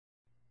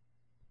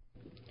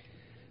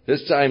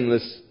This time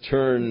let's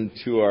turn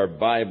to our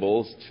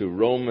Bibles to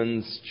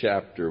Romans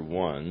chapter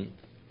 1.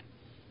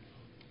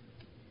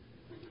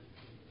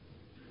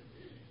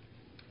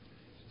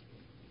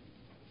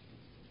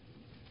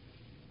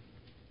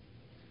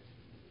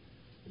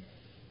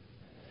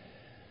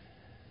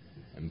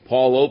 And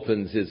Paul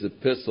opens his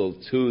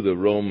epistle to the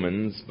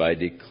Romans by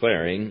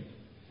declaring,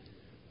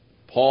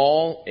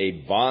 Paul,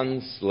 a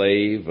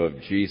bondslave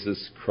of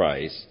Jesus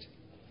Christ,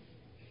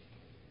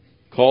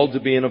 called to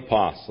be an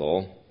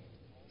apostle,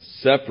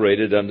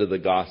 separated unto the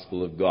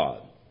gospel of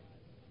God.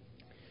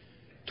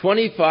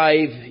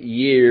 25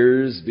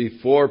 years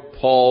before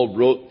Paul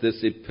wrote this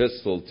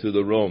epistle to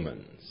the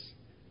Romans,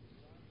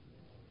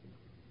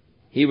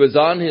 he was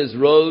on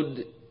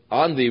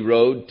the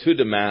road to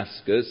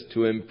Damascus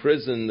to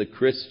imprison the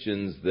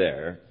Christians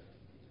there,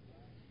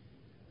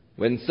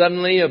 when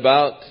suddenly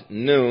about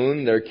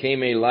noon there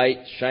came a light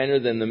brighter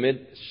than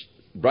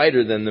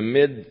the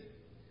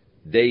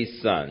midday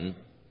sun.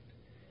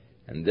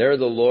 And there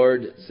the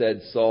Lord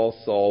said, Saul,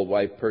 Saul,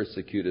 why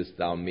persecutest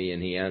thou me?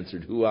 And he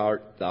answered, Who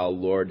art thou,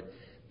 Lord,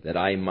 that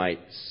I might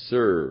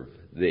serve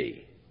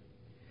thee?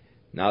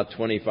 Now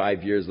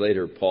 25 years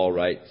later, Paul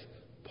writes,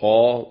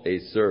 Paul, a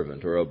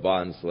servant or a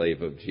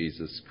bondslave of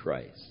Jesus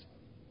Christ.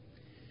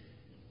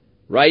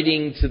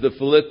 Writing to the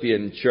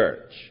Philippian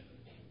church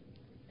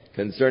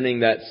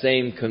concerning that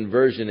same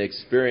conversion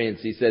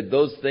experience, he said,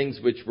 Those things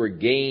which were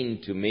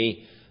gained to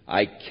me,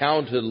 I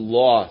counted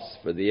loss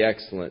for the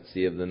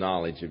excellency of the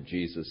knowledge of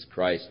Jesus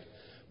Christ,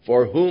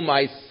 for whom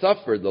I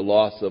suffer the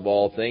loss of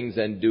all things,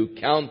 and do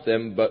count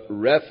them but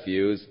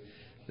refuse,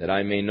 that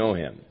I may know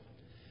him.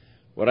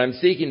 What I'm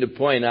seeking to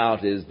point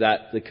out is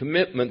that the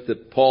commitment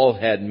that Paul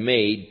had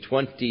made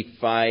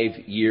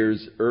 25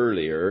 years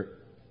earlier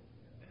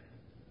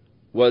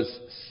was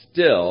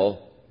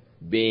still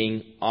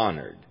being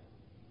honored.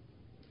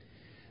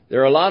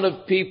 There are a lot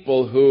of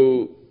people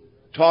who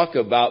talk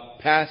about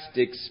past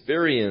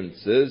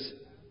experiences,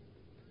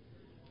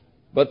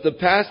 but the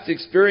past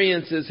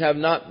experiences have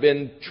not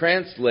been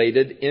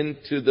translated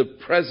into the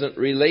present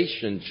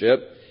relationship,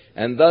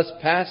 and thus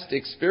past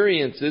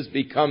experiences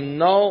become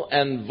null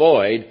and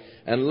void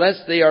unless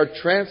they are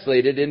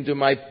translated into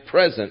my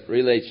present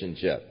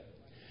relationship.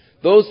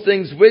 Those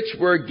things which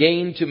were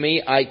gained to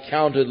me I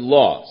counted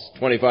loss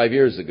 25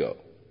 years ago.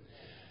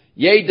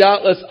 Yea,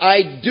 doubtless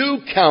I do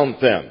count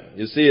them.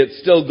 You see,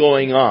 it's still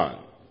going on.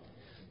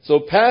 So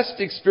past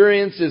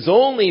experience is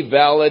only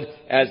valid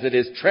as it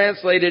is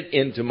translated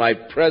into my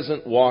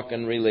present walk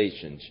and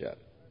relationship.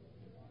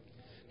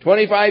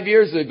 25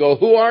 years ago,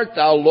 who art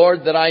thou,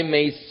 Lord, that I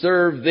may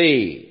serve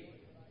thee?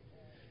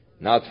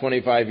 Now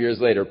 25 years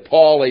later,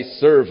 Paul, a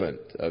servant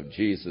of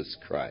Jesus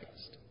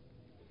Christ.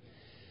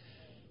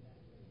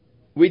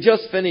 We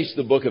just finished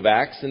the book of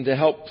Acts, and to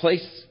help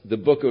place the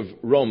book of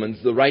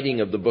Romans, the writing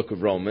of the book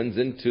of Romans,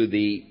 into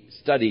the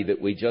study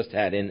that we just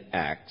had in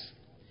Acts,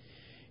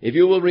 if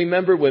you will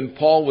remember when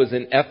Paul was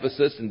in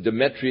Ephesus and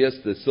Demetrius,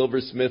 the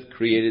silversmith,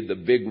 created the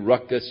big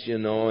ruckus,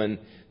 and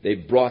they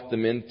brought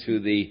them into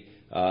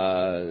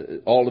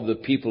all of the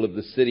people of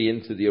the city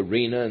into the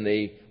arena, and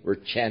they were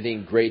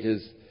chanting, Great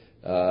is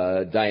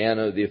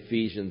Diana of the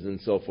Ephesians, and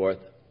so forth.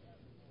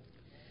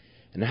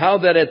 And how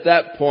that at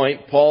that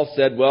point Paul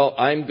said, well,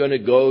 I'm going to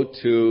go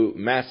to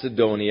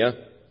Macedonia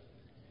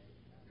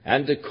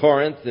and to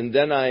Corinth, and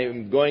then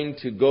I'm going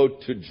to go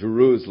to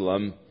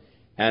Jerusalem,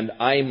 and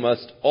I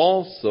must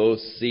also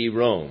see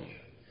Rome.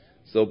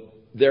 So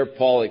there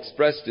Paul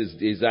expressed his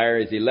desire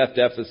as he left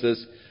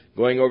Ephesus,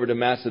 going over to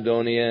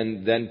Macedonia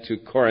and then to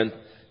Corinth,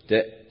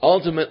 to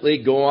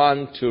ultimately go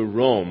on to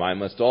Rome. I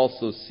must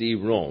also see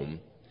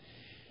Rome.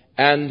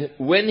 And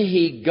when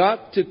he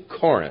got to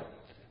Corinth,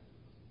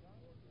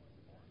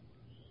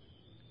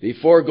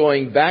 before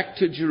going back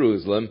to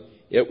Jerusalem,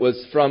 it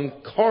was from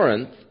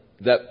Corinth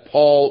that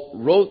Paul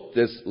wrote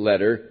this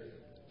letter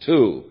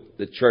to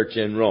the church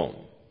in Rome.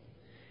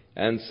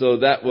 And so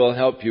that will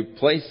help you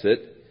place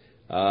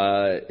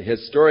it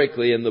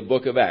historically in the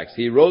book of Acts.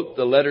 He wrote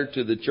the letter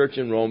to the church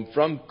in Rome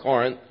from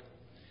Corinth.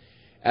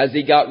 As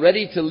he got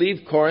ready to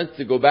leave Corinth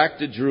to go back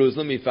to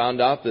Jerusalem, he found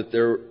out that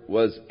there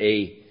was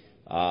a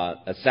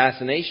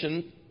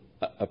assassination,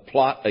 a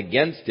plot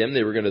against him.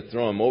 They were going to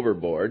throw him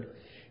overboard.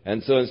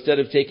 And so instead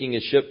of taking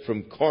a ship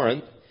from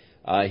Corinth,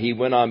 he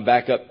went on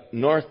back up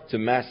north to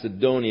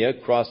Macedonia,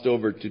 crossed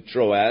over to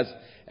Troas,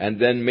 and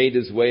then made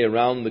his way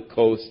around the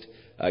coast,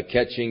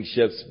 catching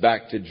ships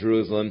back to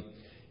Jerusalem.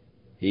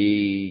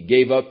 He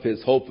gave up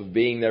his hope of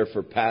being there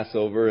for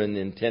Passover and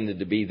intended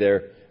to be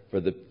there for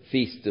the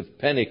Feast of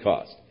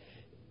Pentecost.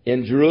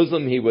 In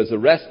Jerusalem, he was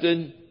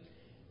arrested,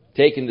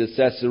 taken to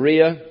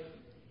Caesarea,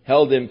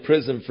 held in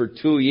prison for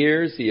 2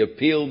 years. He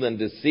appealed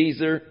unto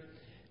Caesar,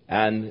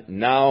 and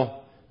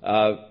now,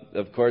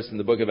 of course, in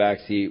the book of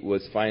Acts, he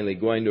was finally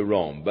going to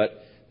Rome.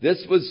 But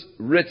this was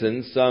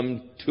written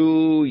some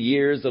 2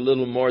 years, a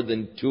little more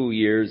than 2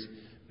 years,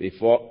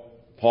 before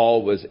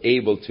Paul was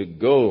able to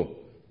go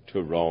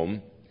to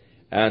Rome.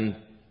 And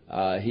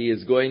he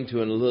is going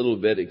to, in a little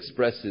bit,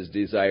 express his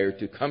desire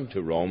to come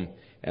to Rome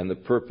and the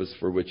purpose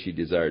for which he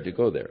desired to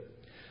go there.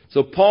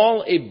 So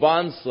Paul, a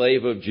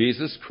bondslave of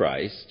Jesus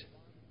Christ,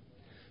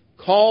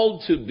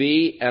 called to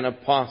be an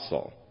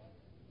apostle.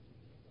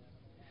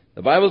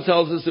 The Bible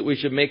tells us that we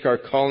should make our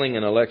calling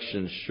and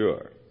election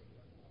sure.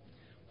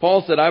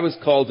 Paul said, I was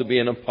called to be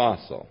an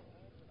apostle.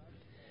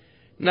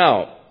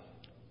 Now,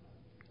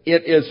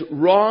 it is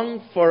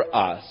wrong for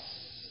us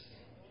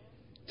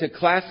to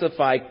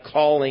classify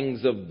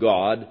callings of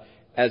God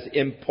as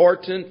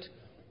important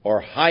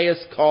or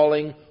highest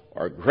calling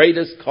or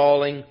greatest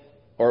calling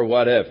or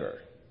whatever.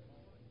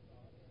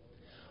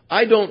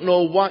 I don't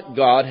know what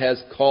God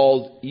has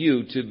called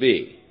you to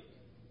be.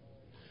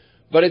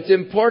 But it's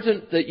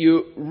important that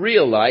you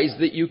realize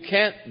that you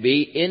can't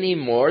be any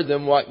more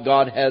than what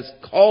God has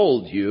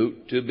called you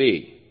to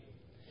be.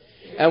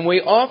 And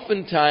we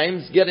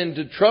oftentimes get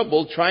into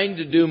trouble trying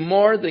to do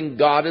more than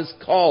God has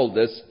called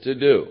us to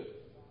do.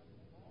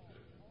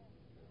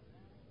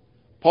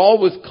 Paul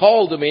was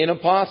called to be an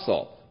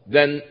apostle.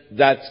 Then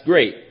that's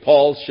great.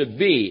 Paul should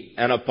be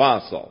an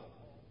apostle.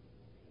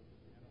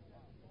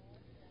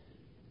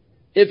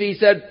 If he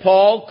said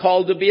Paul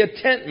called to be a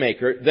tent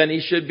maker, then he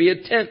should be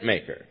a tent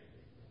maker.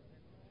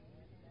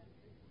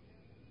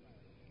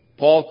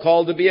 Paul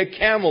called to be a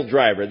camel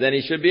driver, then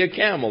he should be a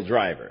camel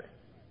driver.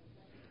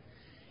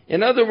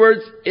 In other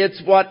words,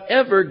 it's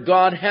whatever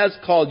God has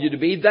called you to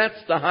be.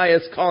 That's the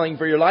highest calling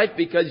for your life,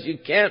 because you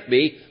can't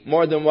be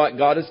more than what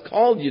God has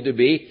called you to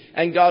be.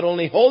 And God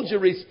only holds you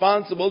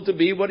responsible to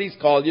be what He's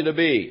called you to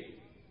be.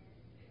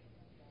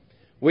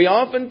 We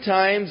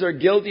oftentimes are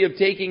guilty of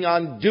taking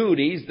on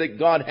duties that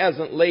God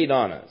hasn't laid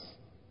on us.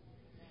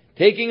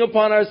 Taking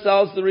upon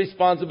ourselves the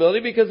responsibility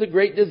because of a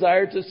great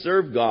desire to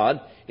serve God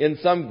in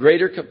some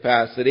greater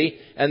capacity,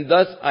 and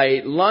thus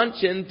I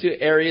launch into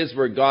areas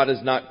where God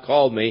has not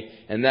called me,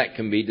 and that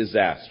can be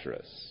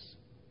disastrous.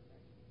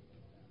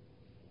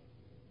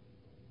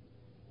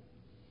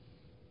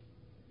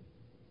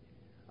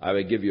 I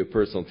would give you a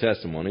personal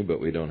testimony, but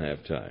we don't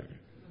have time.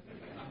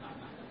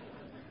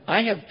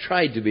 I have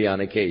tried to be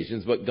on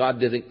occasions, but God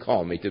didn't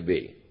call me to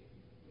be.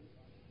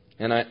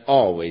 And I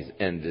always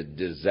ended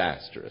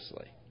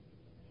disastrously.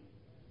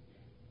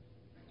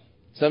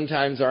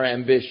 Sometimes our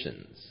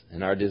ambitions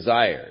and our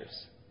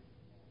desires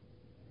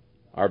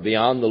are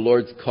beyond the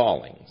Lord's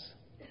callings.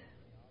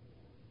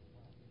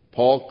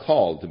 Paul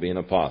called to be an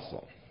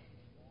apostle,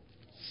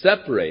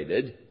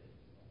 separated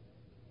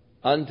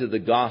unto the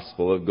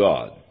gospel of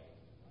God,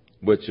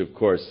 which of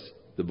course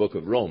the book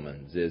of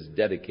Romans is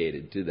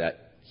dedicated to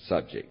that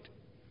subject,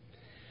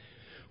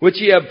 which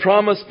He had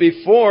promised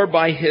before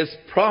by His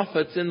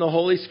prophets in the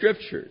Holy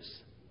Scriptures.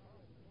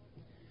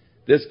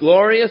 This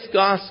glorious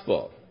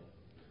gospel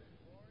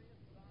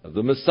of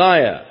the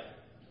Messiah,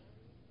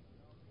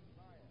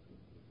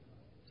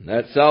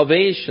 that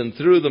salvation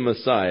through the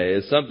Messiah,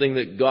 is something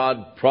that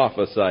God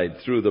prophesied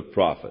through the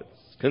prophets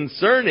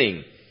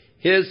concerning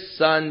His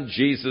Son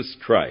Jesus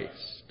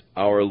Christ,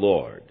 our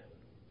Lord,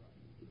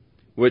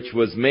 which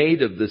was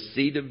made of the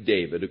seed of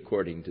David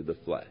according to the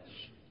flesh.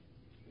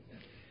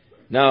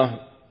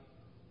 Now,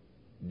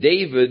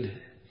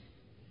 David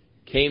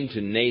came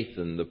to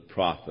Nathan the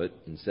prophet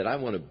and said, I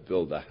want to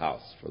build a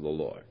house for the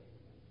Lord.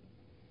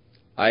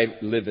 I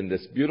live in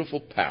this beautiful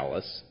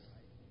palace,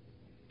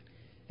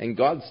 and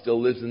God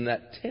still lives in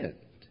that tent.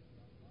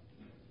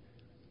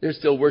 They're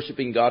still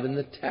worshiping God in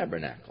the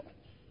tabernacle.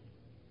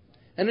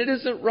 And it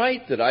isn't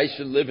right that I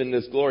should live in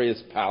this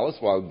glorious palace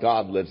while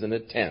God lives in a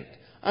tent.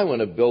 I want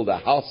to build a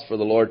house for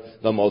the Lord,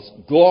 the most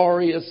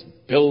glorious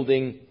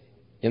building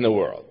in the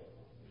world.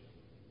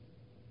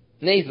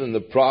 Nathan the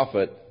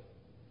prophet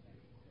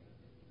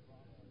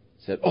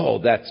said, oh,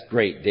 that's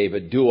great,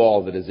 David. Do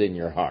all that is in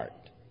your heart.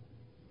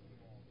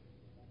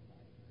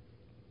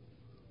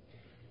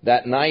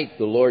 That night,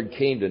 the Lord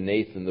came to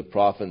Nathan the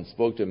prophet and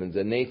spoke to him and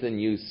said, Nathan,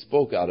 you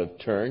spoke out of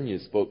turn. You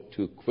spoke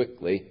too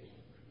quickly.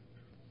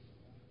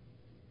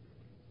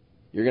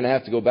 You're going to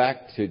have to go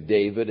back to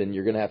David, and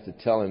you're going to have to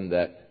tell him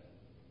that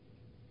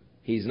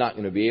he's not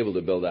going to be able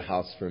to build a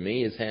house for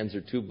me. His hands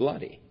are too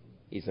bloody.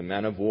 He's a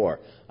man of war.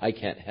 I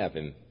can't have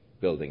him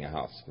building a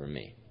house for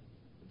me.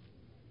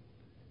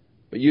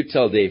 But you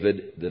tell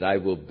David that I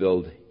will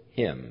build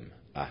him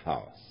a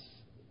house.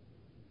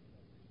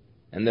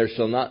 And there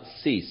shall not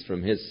cease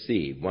from his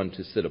seed one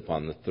to sit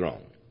upon the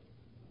throne.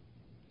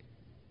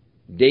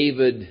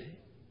 David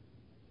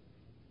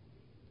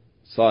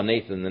saw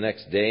Nathan the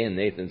next day, and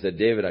Nathan said,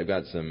 David, I've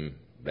got some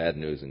bad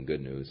news and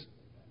good news.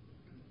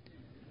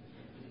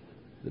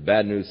 The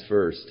bad news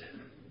first.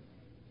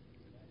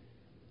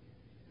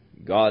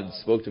 God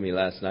spoke to me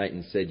last night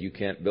and said, you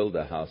can't build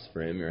a house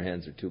for him. Your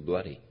hands are too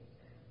bloody.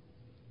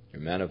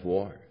 You're a man of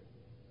war.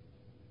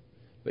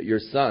 But your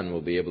son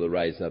will be able to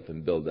rise up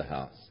and build the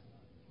house.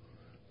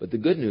 But the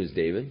good news,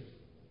 David,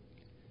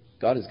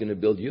 God is going to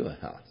build you a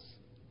house.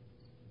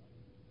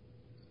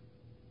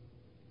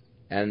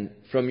 And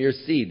from your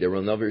seed there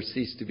will never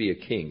cease to be a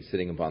king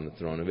sitting upon the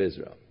throne of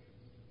Israel.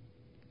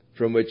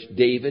 From which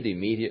David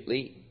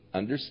immediately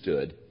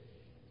understood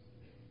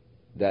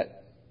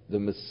that the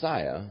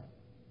Messiah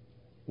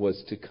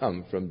was to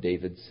come from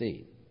David's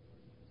seed.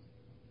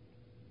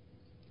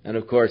 And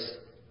of course,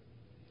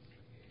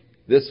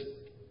 this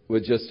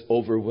was just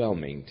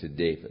overwhelming to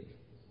David.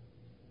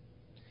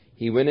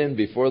 He went in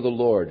before the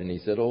Lord and he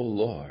said, "Oh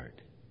Lord,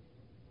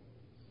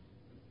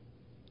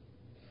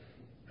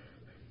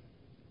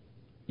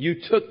 you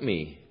took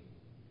me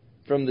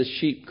from the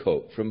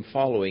sheepcote, from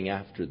following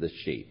after the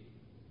sheep.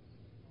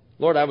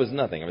 Lord, I was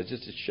nothing. I was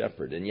just a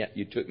shepherd. And yet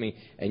you took me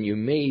and you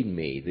made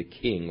me the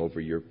king over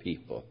your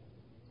people.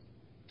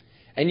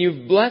 And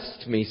you've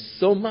blessed me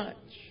so much.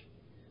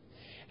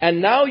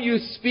 And now you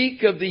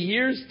speak of the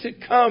years to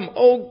come.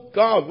 Oh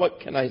God, what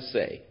can I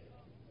say?"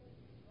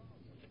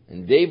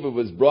 And David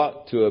was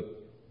brought to a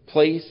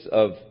place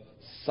of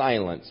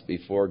silence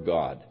before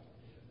God,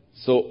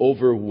 so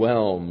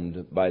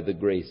overwhelmed by the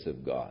grace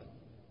of God.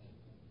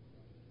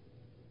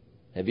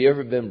 Have you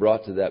ever been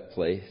brought to that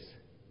place?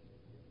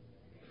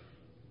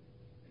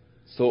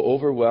 So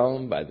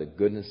overwhelmed by the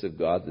goodness of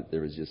God that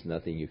there was just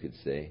nothing you could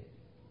say.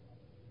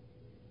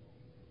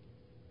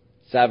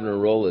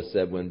 Savonarola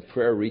said, when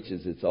prayer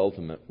reaches its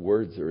ultimate,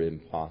 words are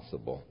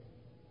impossible.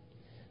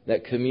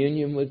 That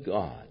communion with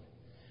God,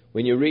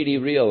 when you really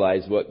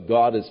realize what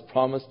God has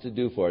promised to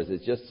do for us,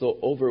 it's just so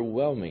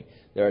overwhelming.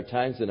 There are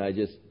times when I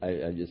just,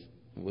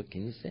 what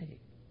can you say?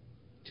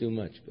 Too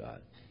much,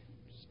 God.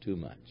 It's too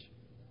much.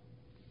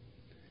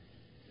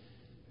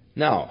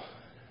 Now,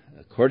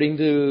 according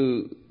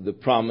to the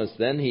promise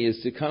then, he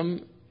is to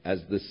come as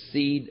the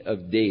seed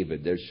of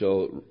David. There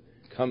shall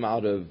come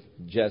out of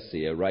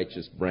Jesse a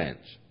righteous branch.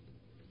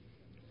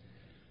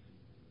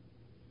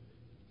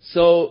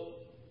 So,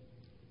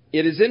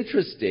 it is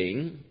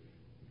interesting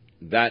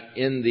that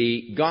in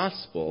the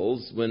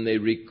Gospels, when they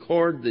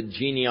record the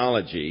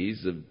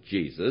genealogies of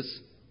Jesus,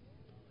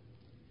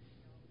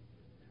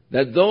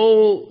 that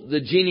though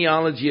the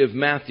genealogy of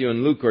Matthew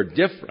and Luke are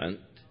different,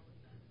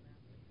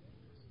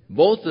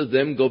 both of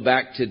them go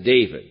back to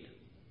David.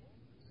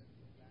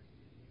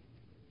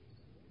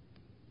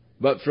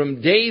 But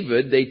from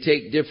David, they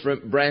take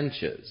different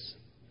branches.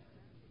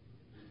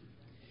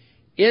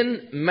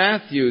 In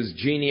Matthew's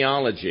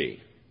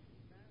genealogy,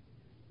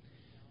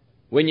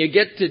 when you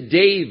get to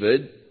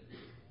David,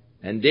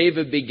 and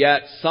David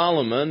begat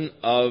Solomon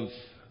of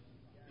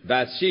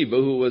Bathsheba,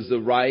 who was the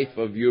wife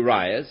of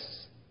Urias,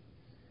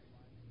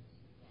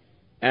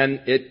 and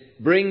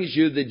it brings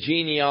you the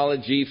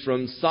genealogy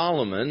from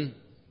Solomon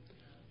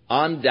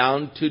on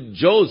down to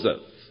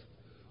Joseph,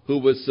 who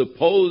was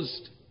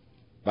supposed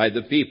by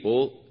the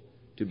people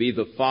to be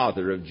the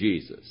father of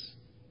Jesus.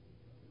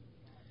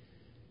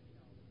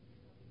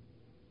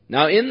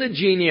 Now, in the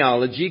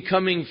genealogy,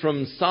 coming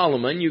from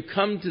Solomon, you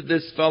come to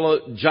this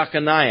fellow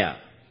Jeconiah.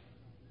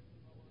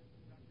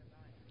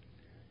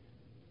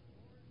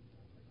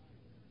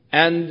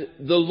 And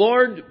the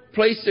Lord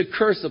placed a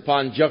curse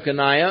upon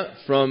Jeconiah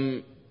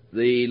from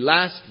the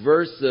last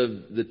verse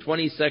of the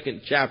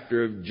 22nd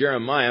chapter of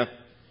Jeremiah,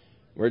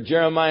 where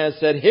Jeremiah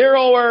said, hear,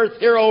 O earth,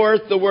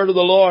 the word of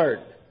the Lord.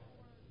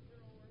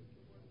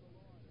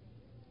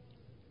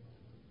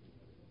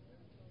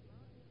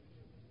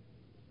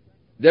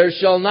 There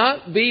shall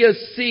not be a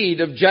seed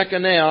of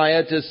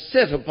Jeconiah to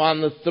sit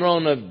upon the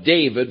throne of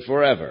David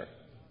forever.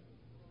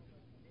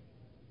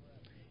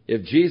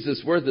 If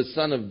Jesus were the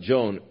son of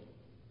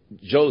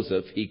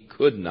Joseph, he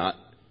could not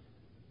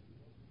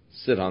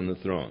sit on the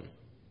throne.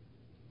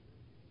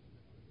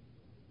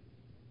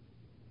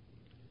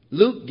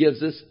 Luke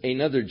gives us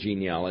another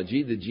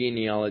genealogy, the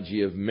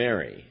genealogy of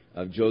Mary,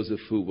 of Joseph,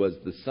 who was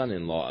the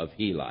son-in-law of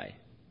Heli.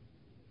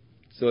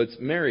 So it's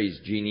Mary's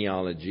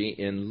genealogy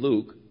in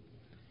Luke.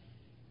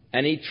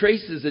 And he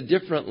traces a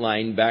different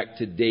line back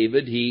to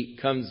David. He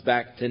comes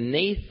back to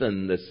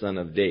Nathan, the son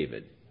of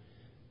David.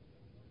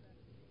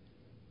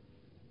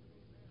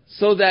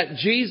 So that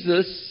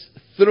Jesus,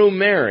 through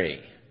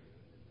Mary,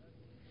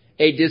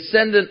 a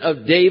descendant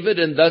of David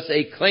and thus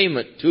a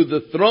claimant to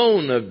the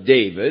throne of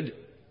David,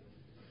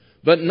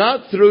 but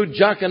not through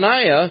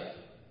Jeconiah,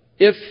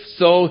 if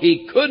so,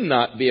 he could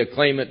not be a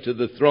claimant to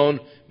the throne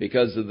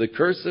because of the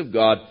curse of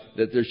God,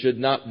 that there should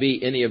not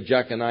be any of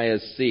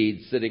Jeconiah's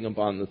seed sitting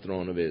upon the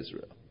throne of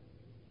Israel.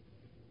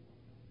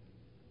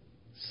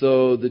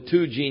 So the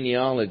two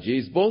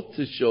genealogies, both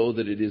to show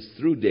that it is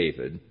through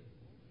David.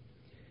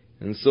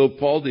 And so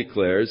Paul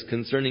declares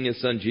concerning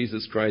his son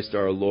Jesus Christ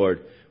our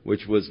Lord,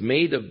 which was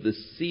made of the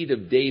seed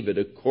of David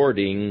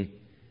according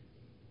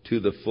to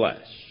the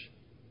flesh,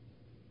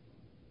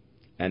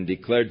 and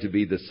declared to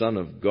be the Son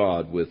of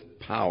God with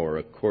power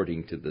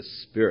according to the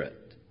Spirit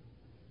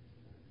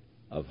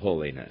of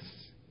holiness,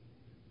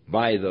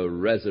 by the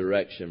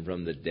resurrection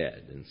from the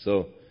dead. And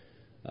so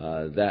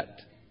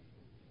that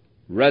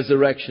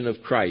resurrection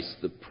of Christ,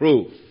 the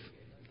proof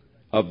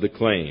of the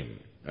claim,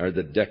 or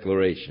the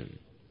declaration,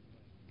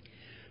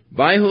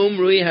 by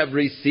whom we have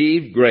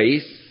received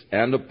grace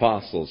and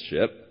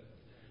apostleship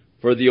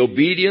for the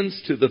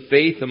obedience to the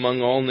faith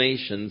among all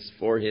nations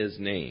for his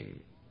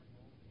name,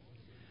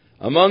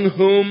 among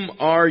whom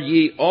are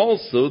ye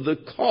also the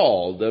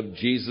called of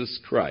Jesus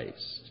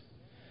Christ.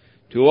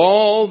 To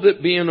all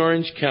that be in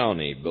Orange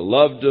County,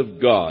 beloved of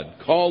God,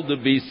 called to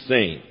be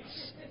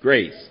saints,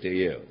 grace to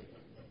you.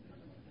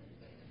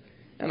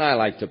 And I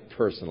like to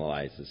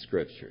personalize the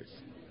Scriptures.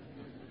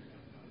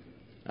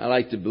 I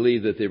like to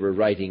believe that they were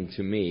writing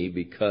to me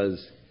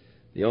because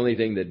the only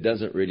thing that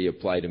doesn't really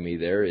apply to me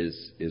there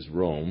is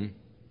Rome.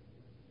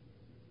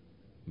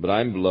 But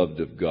I'm beloved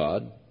of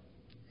God,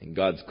 and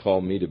God's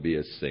called me to be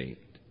a saint.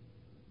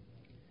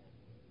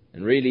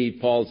 And really,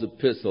 Paul's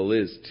epistle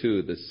is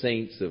to the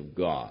saints of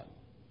God,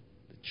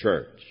 the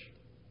church.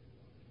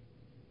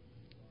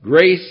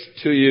 Grace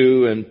to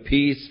you and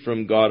peace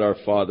from God our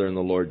Father and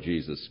the Lord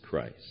Jesus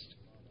Christ.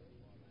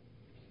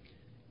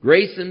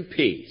 Grace and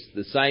peace,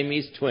 the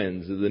Siamese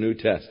twins of the New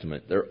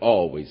Testament, they're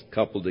always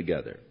coupled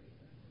together.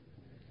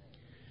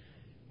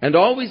 And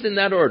always in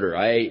that order.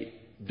 I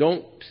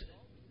don't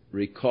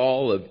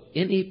recall of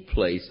any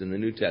place in the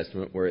New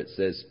Testament where it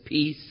says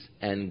peace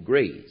and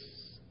grace.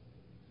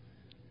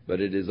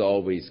 But it is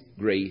always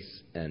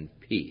grace and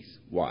peace.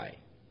 Why?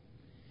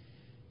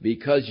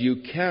 Because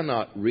you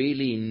cannot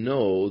really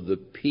know the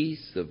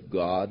peace of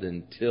God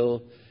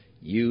until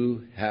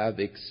you have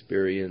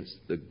experienced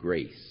the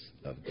grace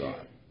of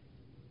God.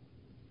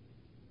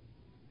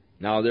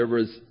 Now, there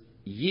was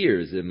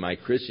years in my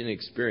Christian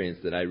experience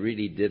that I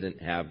really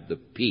didn't have the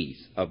peace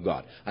of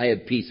God. I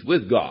had peace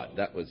with God.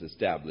 That was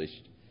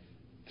established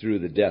through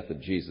the death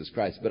of Jesus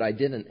Christ. But I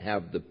didn't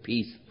have the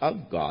peace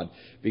of God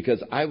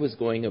because I was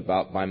going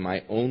about by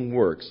my own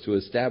works to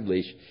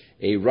establish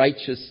a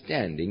righteous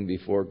standing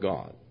before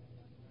God.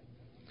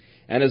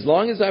 And as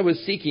long as I was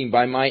seeking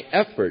by my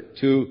effort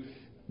to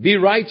be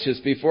righteous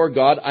before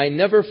God, I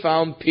never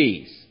found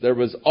peace. There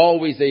was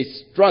always a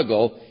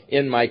struggle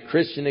in my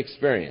Christian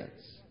experience.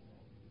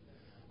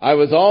 I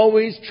was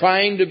always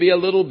trying to be a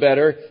little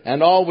better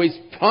and always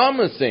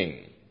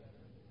promising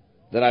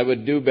that I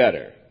would do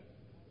better.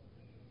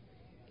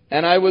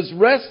 And I was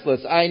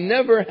restless. I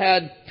never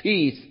had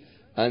peace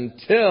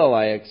until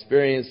I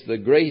experienced the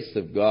grace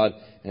of God,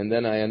 and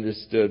then I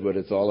understood what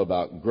it's all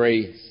about,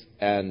 grace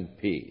and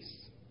peace.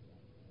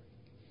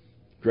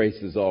 Grace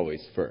is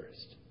always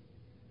first.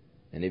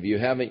 And if you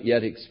haven't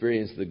yet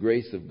experienced the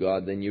grace of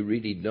God, then you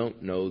really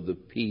don't know the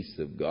peace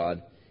of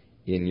God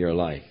in your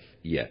life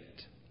yet.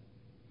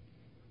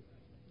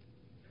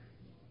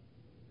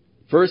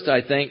 First,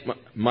 I thank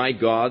my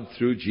God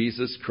through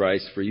Jesus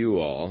Christ for you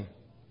all,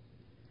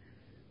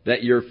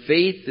 that your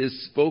faith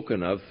is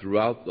spoken of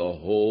throughout the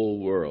whole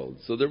world.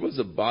 So there was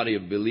a body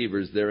of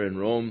believers there in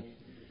Rome,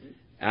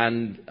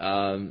 and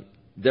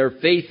their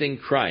faith in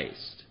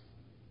Christ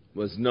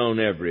was known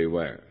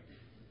everywhere.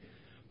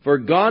 For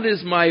God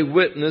is my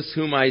witness,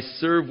 whom I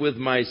serve with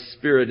my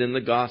spirit in the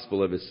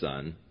gospel of His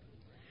Son,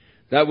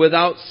 that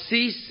without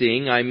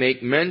ceasing I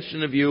make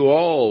mention of you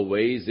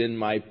always in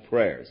my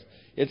prayers.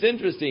 It's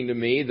interesting to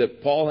me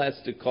that Paul has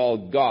to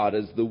call God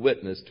as the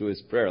witness to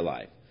his prayer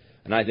life.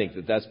 And I think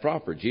that that's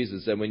proper.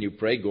 Jesus said, when you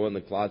pray, go in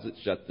the closet,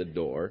 shut the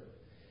door.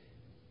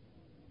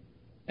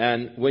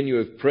 And when you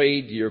have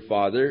prayed to your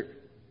Father,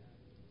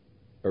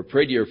 or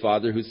pray to your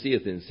Father who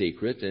seeth in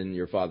secret, and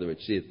your Father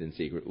which seeth in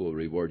secret will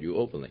reward you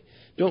openly.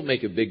 Don't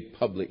make a big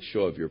public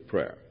show of your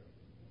prayer.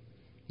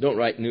 Don't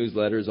write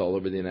newsletters all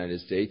over the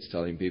United States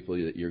telling people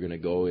that you're going to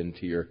go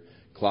into your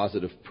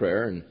closet of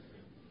prayer and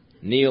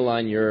kneel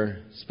on your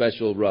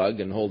special rug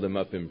and hold them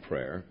up in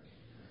prayer.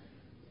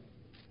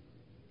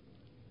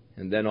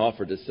 And then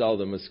offer to sell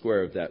them a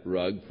square of that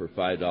rug for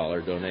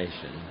 $5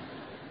 donation.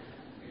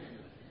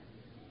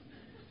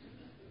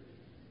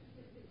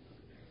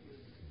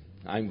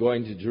 I'm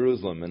going to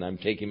Jerusalem and I'm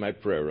taking my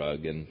prayer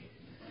rug and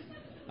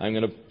I'm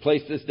going to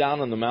place this down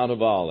on the Mount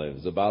of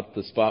Olives, about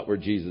the spot where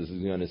Jesus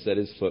is going to set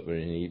his foot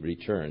when he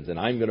returns. And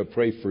I'm going to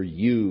pray for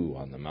you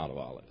on the Mount of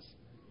Olives.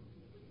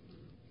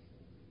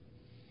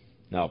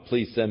 Now,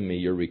 please send me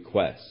your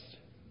request.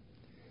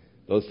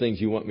 Those things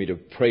you want me to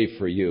pray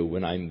for you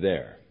when I'm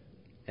there.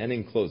 And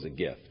enclose a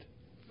gift.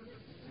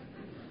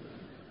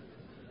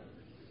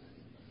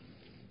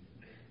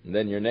 And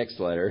then your next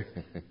letter,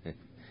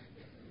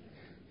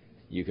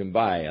 you can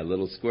buy a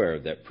little square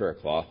of that prayer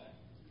cloth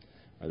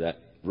or that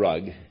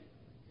rug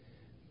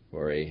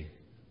for a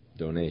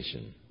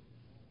donation.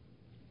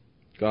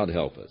 God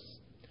help us.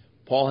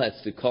 Paul has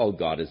to call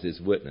God as his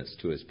witness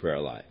to his prayer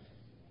life.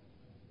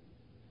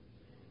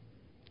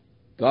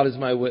 God is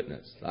my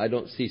witness. I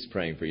don't cease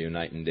praying for you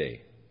night and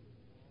day.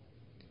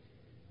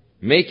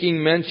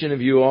 Making mention of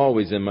you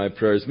always in my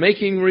prayers.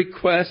 Making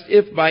request,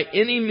 if by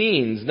any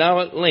means, now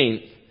at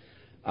length,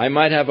 I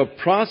might have a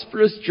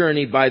prosperous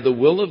journey by the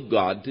will of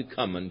God to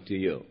come unto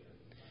you.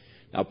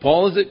 Now,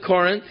 Paul is at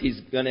Corinth. He's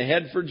going to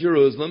head for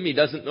Jerusalem. He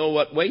doesn't know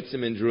what waits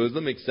him in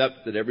Jerusalem,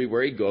 except that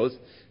everywhere he goes,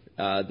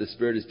 the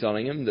Spirit is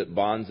telling him that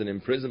bonds and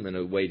imprisonment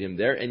await him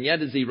there. And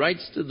yet, as he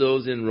writes to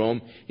those in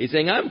Rome, he's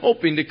saying, I'm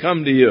hoping to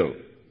come to you.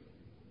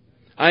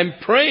 I'm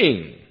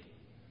praying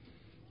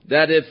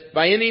that if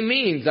by any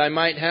means I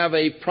might have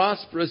a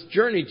prosperous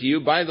journey to you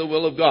by the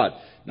will of God.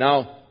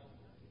 Now,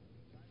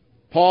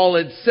 Paul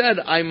had said,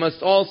 I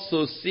must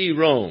also see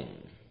Rome.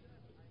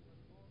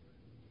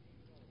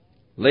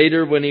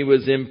 Later, when he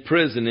was in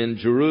prison in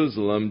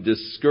Jerusalem,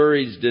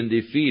 discouraged and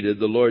defeated,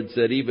 the Lord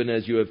said, even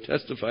as you have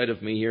testified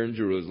of me here in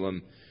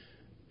Jerusalem,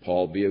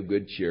 Paul, be of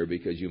good cheer,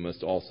 because you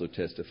must also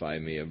testify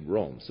me of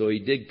Rome. So he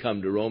did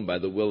come to Rome by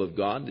the will of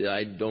God.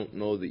 I don't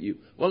know that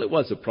well, it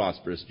was a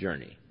prosperous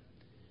journey.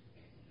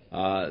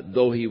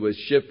 Though he was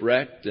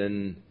shipwrecked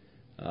and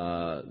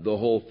the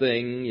whole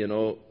thing,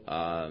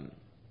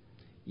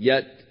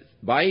 yet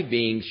by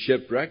being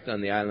shipwrecked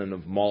on the island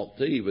of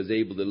Malta, he was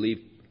able to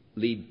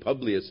lead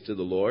Publius to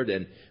the Lord,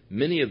 and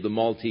many of the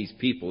Maltese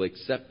people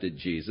accepted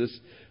Jesus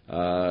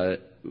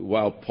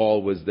while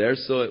Paul was there.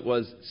 So it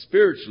was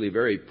spiritually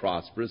very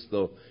prosperous,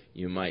 though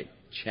you might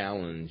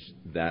challenge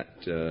that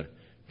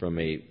from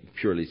a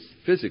purely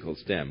physical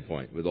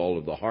standpoint with all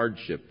of the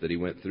hardship that he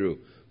went through.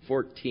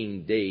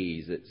 14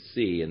 days at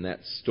sea in that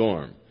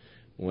storm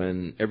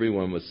when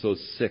everyone was so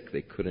sick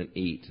they couldn't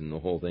eat, and the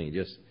whole thing.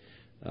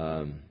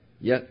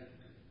 Yet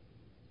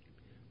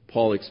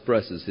Paul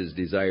expresses his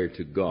desire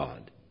to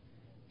God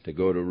to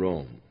go to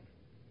Rome.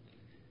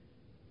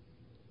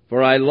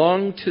 For I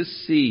long to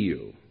see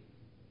you,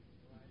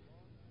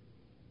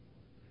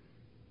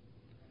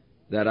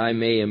 that I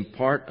may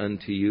impart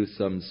unto you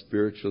some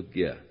spiritual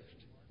gift,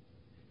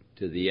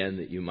 to the end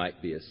that you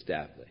might be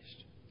established.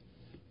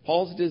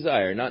 Paul's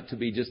desire not to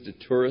be just a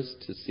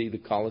tourist to see the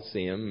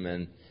Colosseum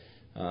and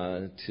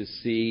to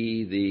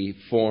see the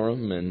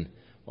Forum and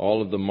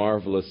all of the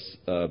marvelous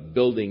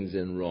buildings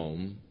in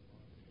Rome,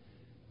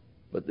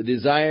 but the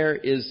desire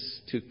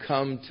is to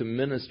come to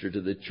minister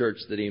to the church,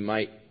 that he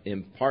might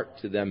impart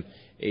to them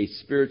a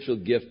spiritual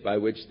gift by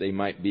which they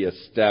might be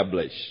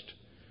established.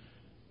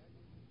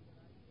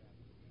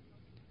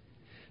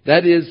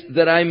 That is,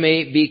 that I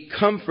may be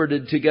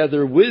comforted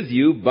together with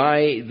you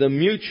by the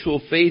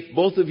mutual faith,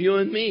 both of you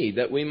and me,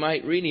 that we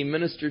might really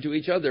minister to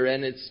each other.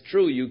 And it's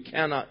true, you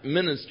cannot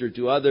minister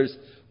to others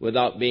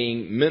without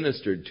being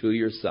ministered to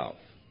yourself.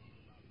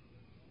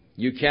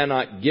 You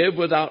cannot give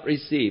without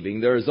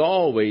receiving. There is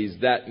always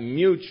that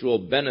mutual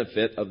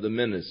benefit of the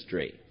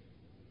ministry.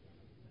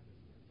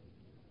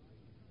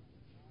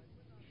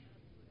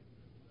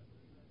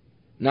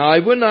 Now, I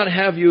would not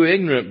have you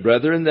ignorant,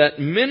 brethren, that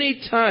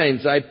many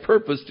times I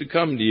purposed to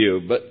come to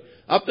you, but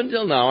up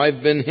until now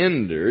I've been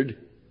hindered,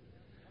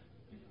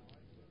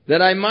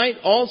 that I might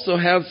also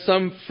have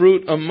some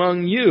fruit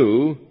among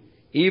you,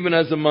 even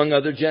as among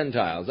other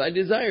Gentiles. I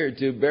desire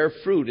to bear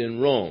fruit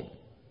in Rome,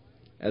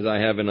 as I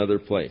have in other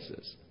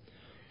places.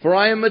 For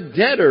I am a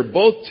debtor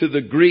both to the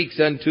Greeks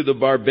and to the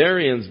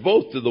barbarians,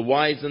 both to the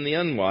wise and the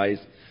unwise.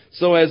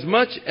 So as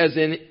much as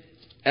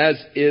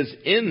is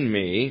in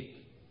me,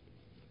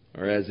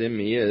 or as in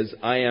me is,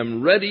 I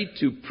am ready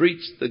to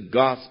preach the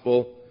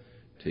gospel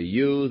to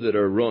you that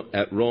are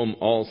at Rome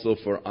also,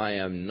 for I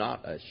am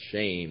not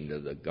ashamed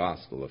of the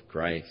gospel of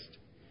Christ.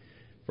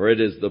 For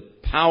it is the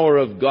power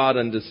of God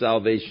unto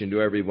salvation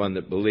to everyone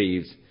that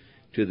believes,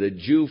 to the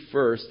Jew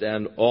first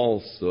and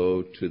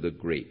also to the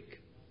Greek.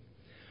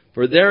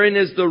 For therein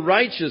is the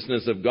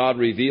righteousness of God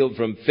revealed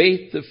from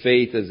faith to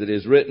faith, as it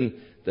is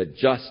written, the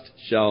just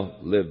shall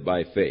live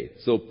by faith.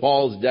 So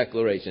Paul's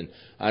declaration,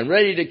 I'm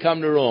ready to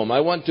come to Rome. I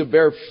want to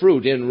bear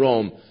fruit in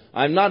Rome.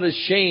 I'm not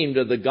ashamed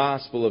of the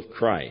gospel of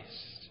Christ.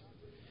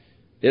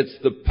 It's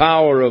the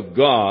power of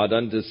God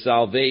unto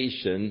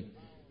salvation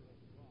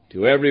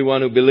to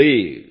everyone who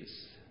believes,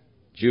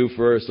 Jew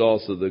first,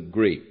 also the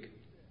Greek.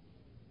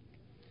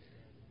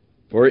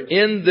 For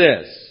in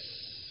this,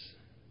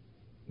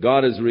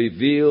 God has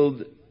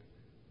revealed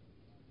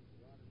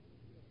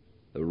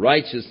the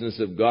righteousness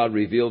of God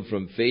revealed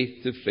from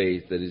faith to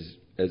faith, that is,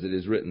 as it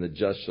is written, the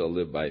just shall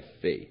live by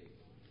faith.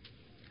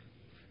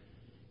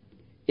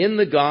 In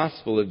the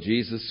gospel of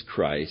Jesus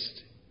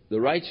Christ, the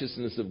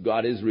righteousness of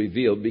God is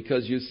revealed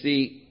because, you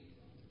see,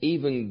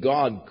 even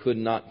God could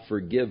not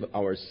forgive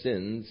our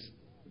sins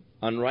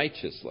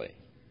unrighteously.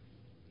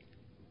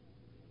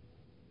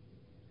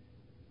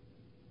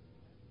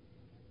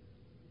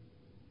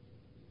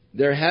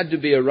 There had to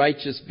be a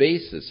righteous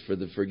basis for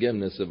the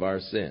forgiveness of our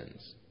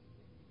sins.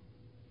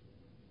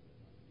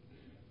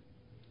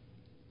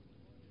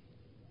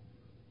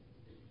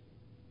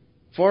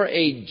 For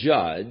a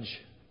judge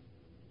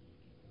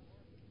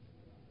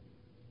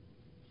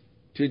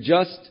to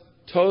just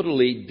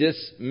totally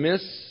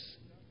dismiss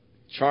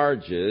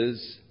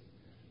charges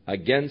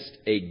against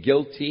a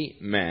guilty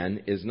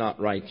man is not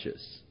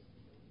righteous.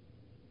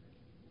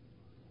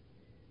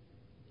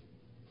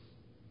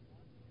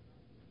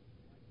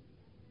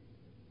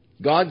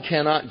 God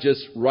cannot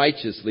just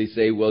righteously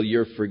say, well,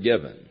 you're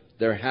forgiven.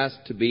 There has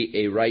to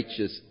be a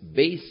righteous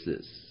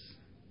basis,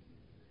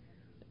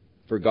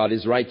 for God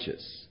is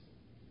righteous.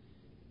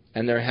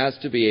 And there has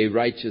to be a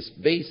righteous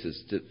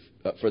basis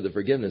for the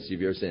forgiveness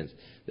of your sins.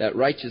 That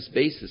righteous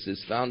basis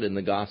is found in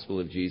the gospel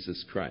of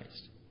Jesus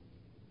Christ.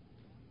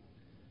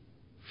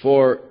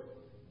 For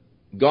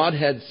God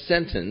had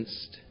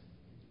sentenced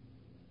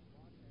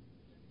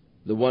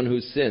the one who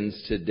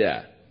sins to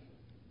death.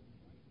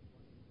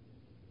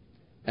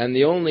 And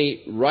the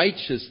only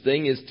righteous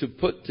thing is to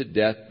put to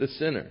death the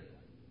sinner,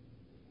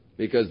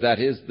 because that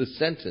is the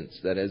sentence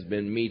that has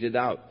been meted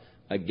out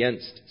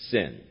against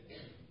sin,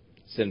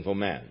 sinful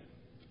man.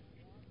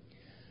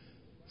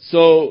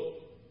 So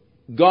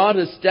God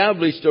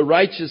established a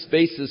righteous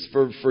basis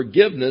for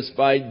forgiveness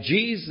by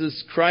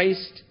Jesus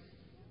Christ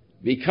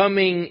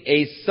becoming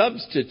a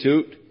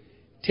substitute,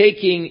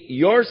 taking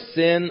your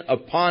sin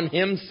upon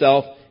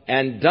himself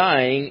and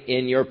dying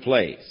in your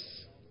place.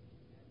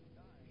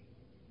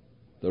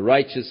 The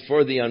righteous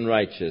for the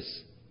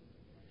unrighteous,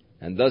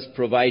 and thus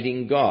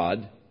providing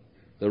God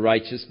the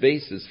righteous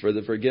basis for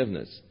the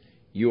forgiveness.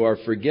 You are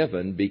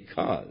forgiven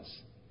because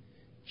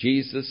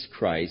Jesus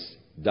Christ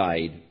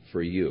died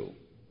for you.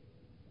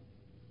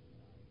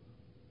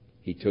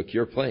 He took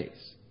your place.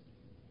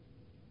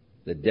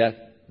 The death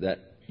that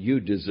you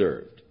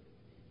deserved,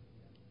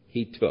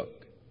 he took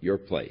your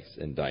place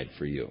and died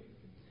for you.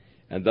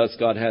 And thus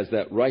God has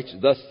that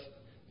thus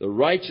the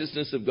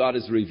righteousness of God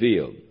is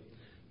revealed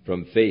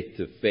from faith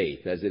to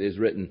faith, as it is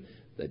written,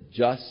 the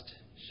just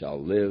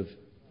shall live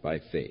by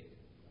faith.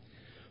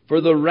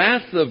 For the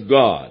wrath of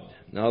God,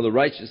 now the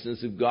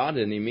righteousness of God,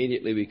 and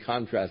immediately we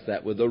contrast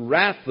that with the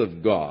wrath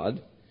of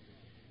God,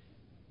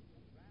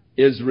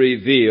 is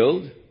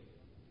revealed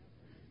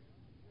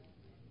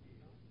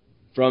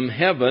from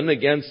heaven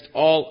against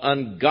all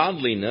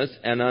ungodliness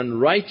and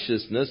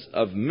unrighteousness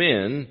of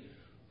men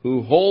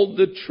who hold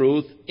the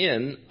truth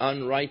in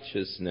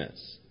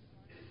unrighteousness.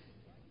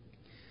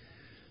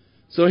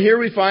 So here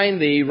we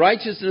find the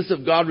righteousness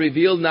of God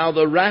revealed, now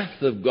the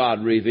wrath of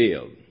God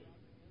revealed.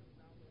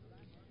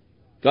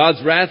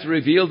 God's wrath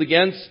revealed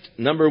against,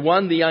 number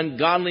one, the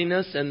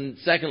ungodliness, and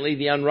secondly,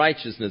 the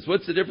unrighteousness.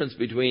 What's the difference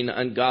between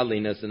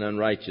ungodliness and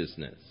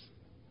unrighteousness?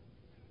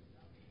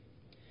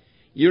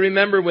 You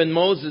remember when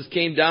Moses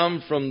came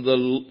down from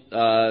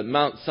the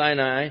Mount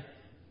Sinai,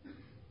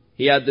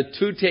 he had the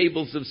 2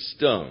 tables of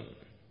stone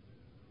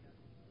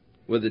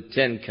with the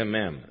 10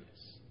 commandments.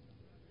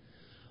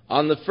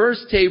 On the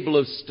first table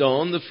of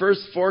stone, the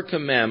first 4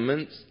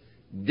 commandments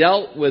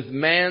dealt with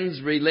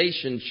man's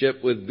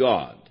relationship with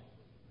God.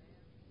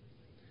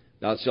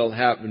 Thou shalt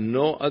have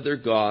no other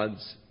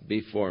gods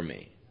before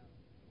me.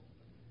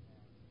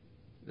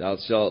 Thou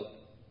shalt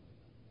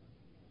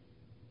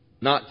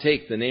not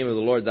take the name of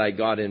the Lord thy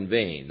God in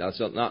vain. Thou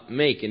shalt not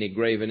make any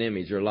graven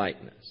image or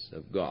likeness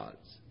of gods.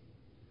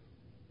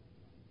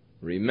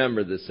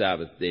 Remember the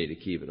Sabbath day to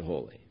keep it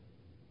holy.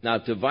 Now,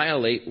 to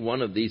violate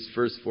one of these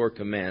first 4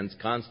 commands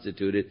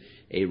constituted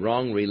a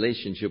wrong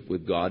relationship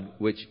with God,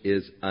 which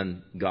is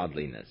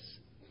ungodliness.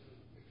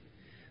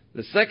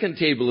 The second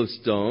table of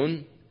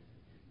stone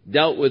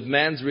dealt with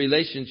man's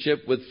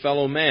relationship with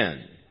fellow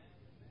man.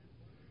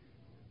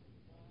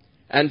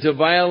 And to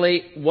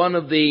violate one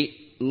of the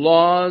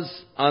laws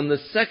on the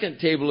second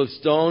table of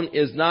stone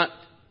is not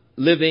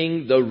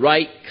living the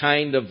right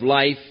kind of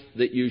life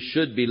that you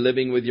should be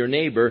living with your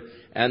neighbor,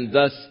 and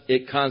thus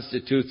it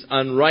constitutes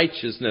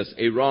unrighteousness,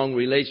 a wrong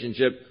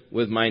relationship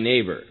with my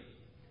neighbor.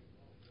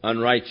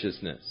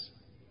 Unrighteousness.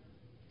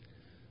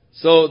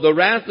 So the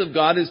wrath of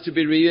God is to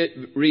be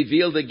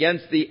revealed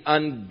against the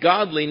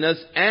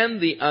ungodliness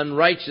and the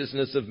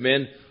unrighteousness of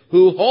men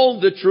who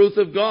hold the truth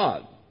of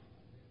God,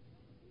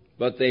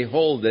 but they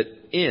hold it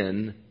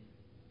in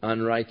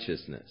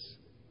unrighteousness.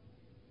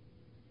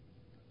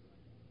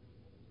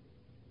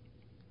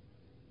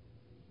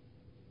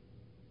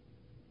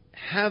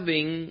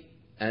 Having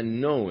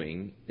and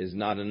knowing is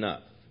not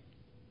enough.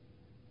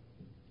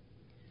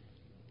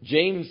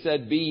 James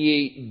said, be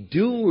ye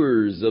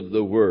doers of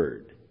the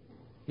word,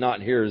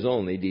 not hearers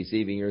only,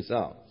 deceiving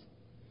yourselves.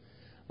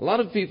 A lot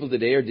of people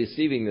today are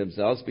deceiving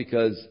themselves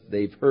because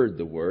they've heard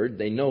the word,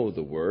 they know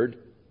the word,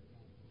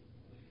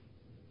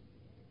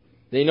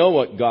 they know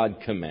what God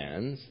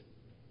commands,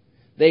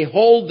 they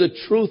hold the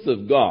truth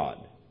of God,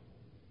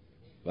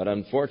 but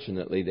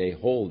unfortunately they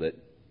hold it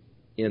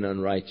in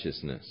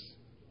unrighteousness.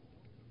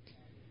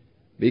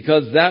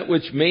 Because that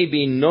which may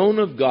be known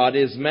of God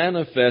is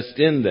manifest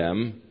in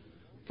them,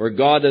 for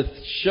God hath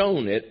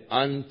shown it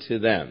unto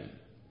them.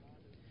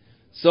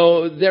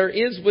 So there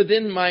is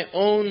within my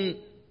own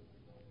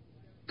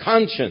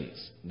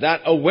conscience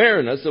that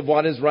awareness of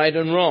what is right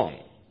and wrong.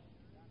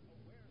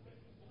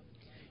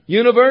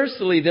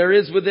 Universally, there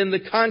is within the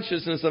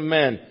consciousness of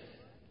man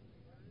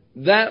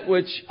that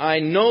which I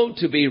know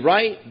to be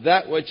right,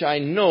 that which I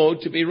know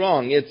to be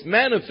wrong. It's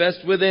manifest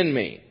within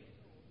me.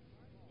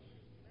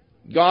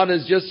 God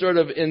has just sort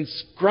of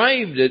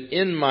inscribed it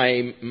in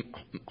my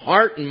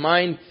heart and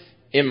mind,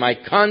 in my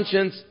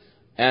conscience,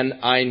 and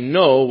I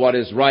know what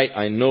is right,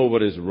 I know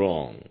what is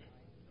wrong.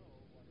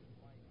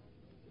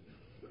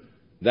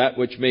 That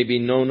which may be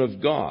known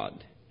of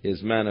God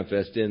is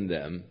manifest in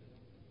them.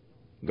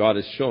 God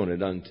has shown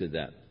it unto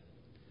them.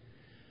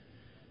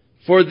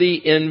 For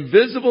the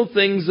invisible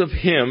things of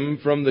Him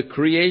from the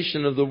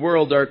creation of the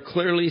world are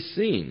clearly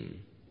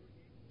seen.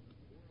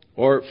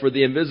 Or for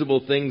the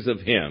invisible things of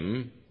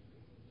Him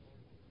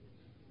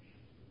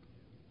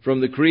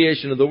from the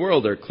creation of the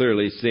world are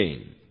clearly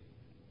seen.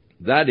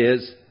 That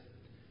is,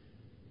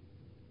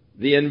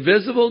 the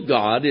invisible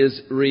God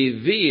is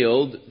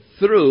revealed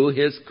through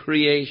His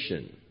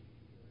creation.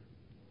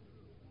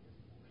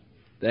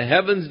 The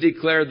heavens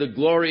declare the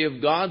glory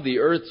of God. The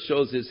earth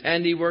shows his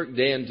handiwork.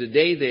 Day unto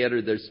day they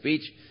utter their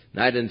speech.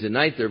 Night unto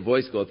night their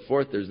voice goeth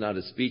forth. There's not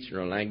a speech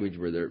nor a language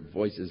where their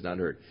voice is not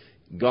heard.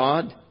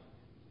 God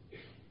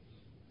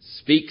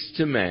speaks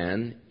to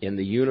man in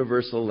the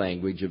universal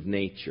language of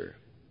nature.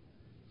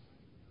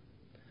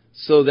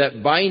 So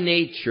that by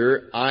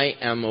nature I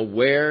am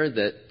aware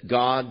that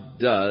God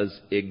does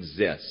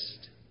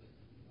exist.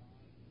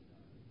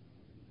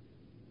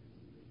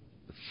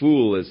 The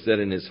fool has said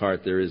in his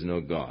heart, there is no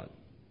God.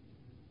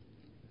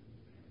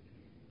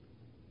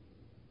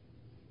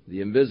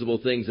 The invisible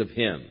things of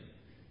him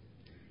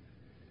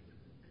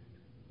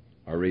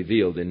are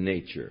revealed in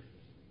nature.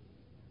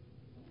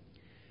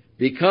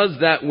 Because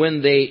that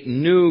when they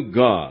knew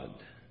God,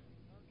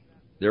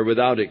 they're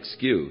without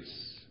excuse.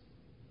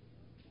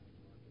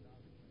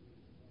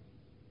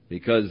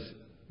 Because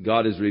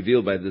God is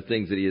revealed by the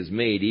things that he has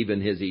made,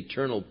 even his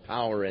eternal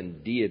power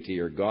and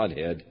deity or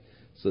Godhead,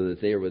 so that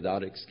they are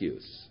without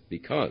excuse.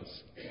 Because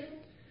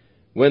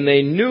when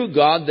they knew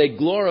God, they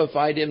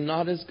glorified him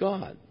not as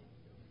God.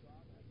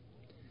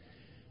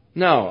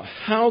 Now,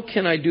 how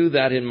can I do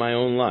that in my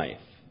own life?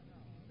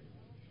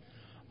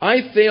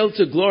 I fail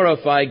to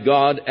glorify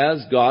God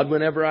as God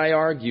whenever I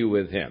argue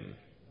with him.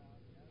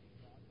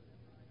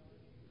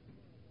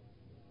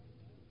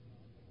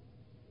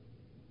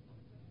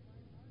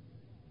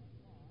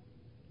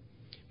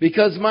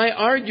 Because my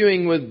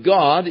arguing with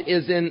God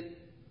is in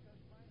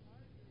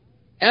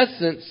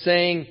essence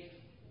saying,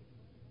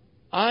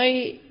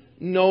 I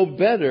know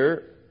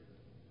better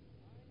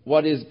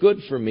what is good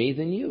for me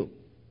than you.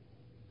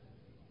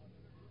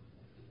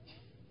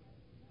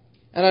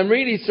 And I'm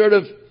really sort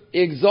of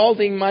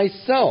exalting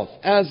myself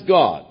as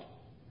God.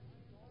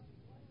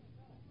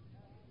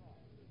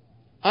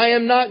 I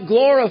am not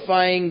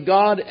glorifying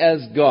God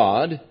as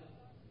God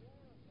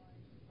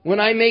when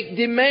I make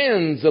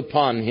demands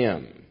upon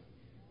him.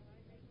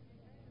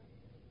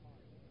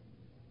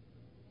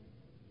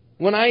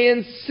 When I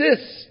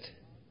insist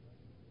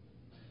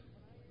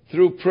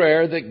through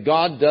prayer that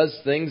God does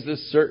things a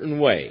certain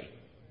way.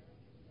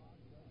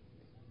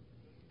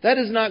 That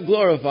is not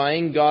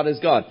glorifying God as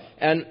God.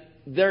 And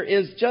there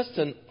is just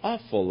an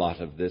awful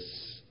lot of this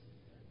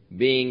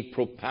being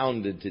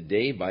propounded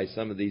today by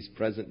some of these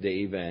present-day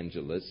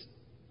evangelists.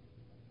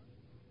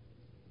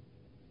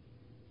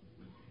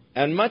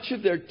 And much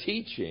of their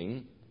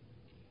teaching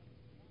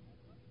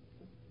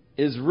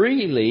is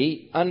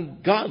really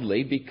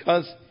ungodly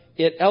because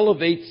it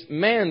elevates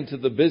man to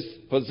the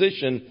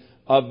position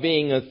of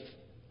being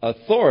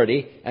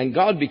authority, and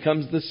God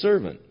becomes the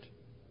servant.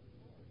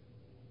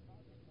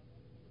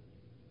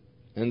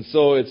 And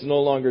so it's no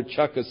longer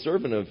Chuck, a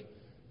servant of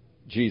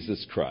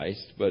Jesus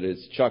Christ, but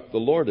it's Chuck, the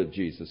Lord of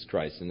Jesus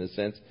Christ, in a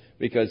sense,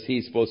 because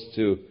he's supposed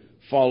to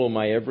follow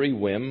my every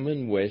whim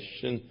and wish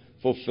and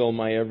fulfill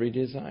my every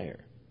desire.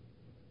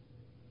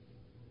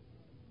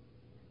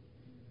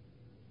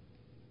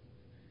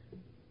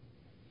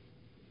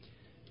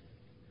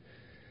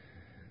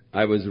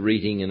 I was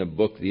reading in a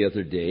book the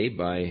other day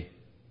by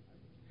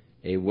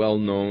a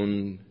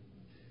well-known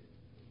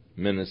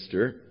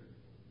minister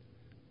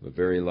of a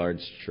very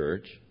large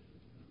church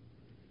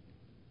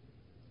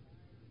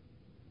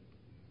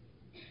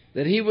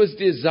that he was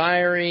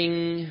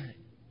desiring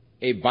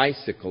a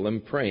bicycle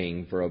and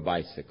praying for a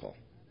bicycle.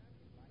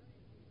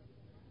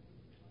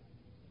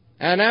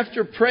 And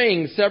after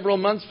praying several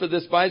months for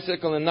this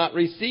bicycle and not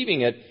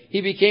receiving it,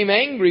 he became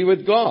angry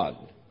with God.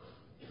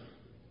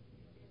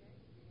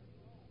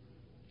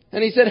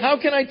 And he said, how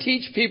can I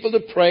teach people to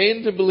pray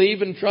and to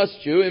believe and trust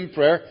you in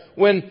prayer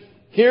when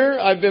here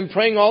I've been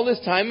praying all this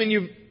time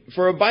and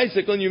for a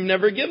bicycle and you've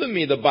never given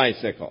me the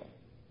bicycle?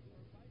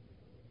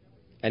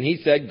 And he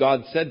said,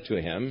 God said to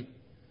him,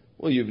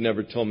 well, you've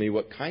never told me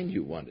what kind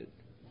you wanted.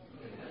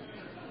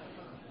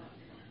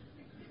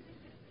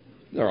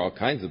 There are all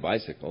kinds of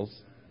bicycles.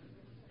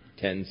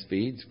 10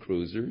 speeds,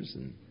 cruisers,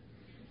 and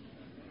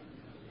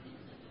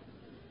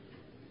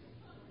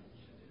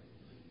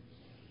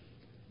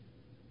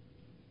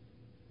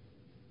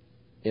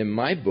in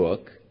my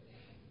book,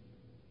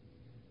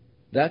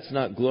 that's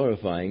not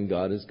glorifying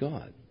God as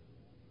God.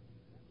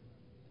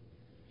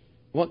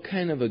 What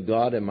kind of a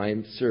God am I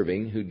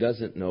serving who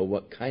doesn't know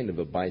what kind of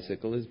a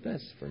bicycle is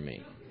best for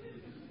me?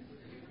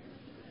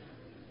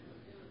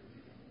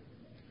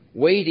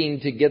 Waiting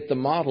to get the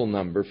model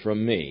number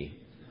from me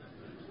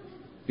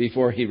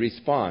before he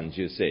responds,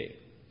 you see.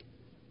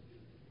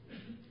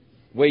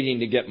 Waiting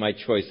to get my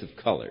choice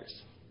of colors.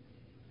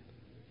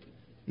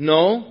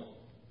 No.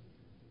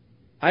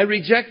 I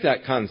reject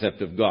that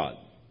concept of God.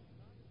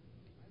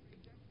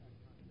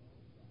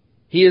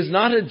 He is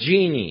not a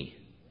genie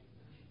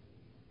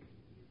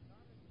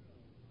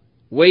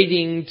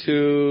waiting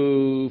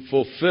to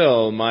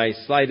fulfill my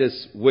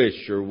slightest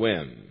wish or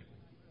whim.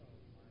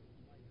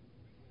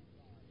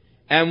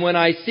 And when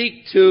I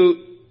seek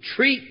to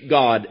treat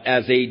God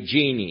as a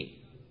genie,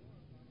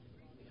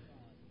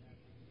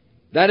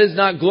 that is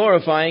not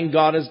glorifying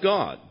God as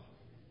God.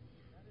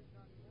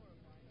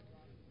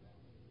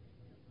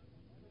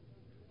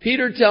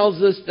 Peter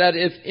tells us that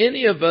if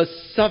any of us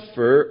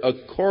suffer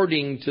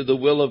according to the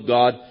will of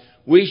God,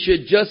 we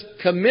should just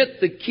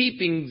commit the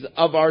keepings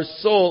of our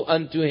soul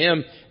unto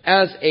Him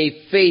as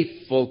a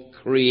faithful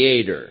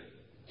Creator.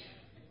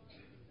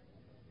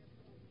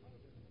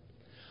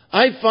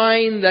 I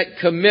find that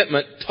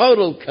commitment,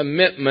 total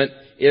commitment,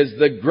 is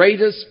the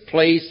greatest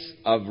place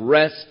of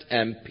rest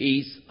and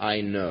peace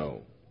I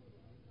know.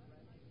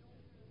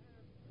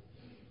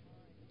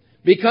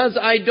 Because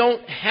I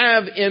don't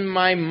have in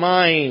my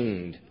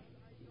mind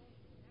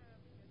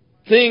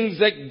things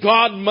that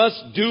God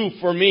must do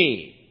for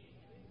me.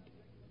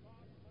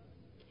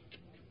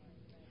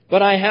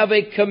 But I have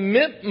a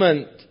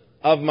commitment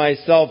of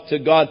myself to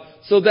God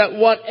so that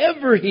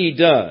whatever He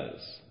does,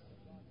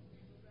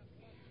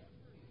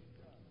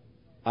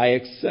 I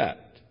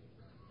accept.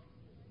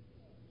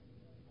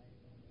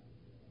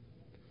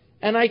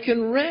 And I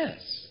can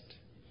rest.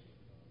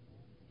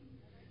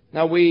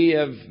 Now we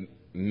have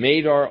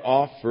made our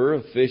offer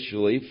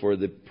officially for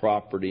the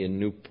property in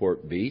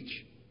Newport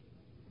Beach.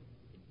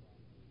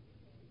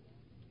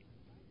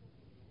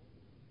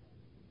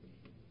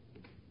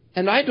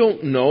 And I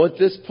don't know at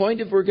this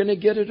point if we're going to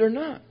get it or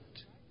not.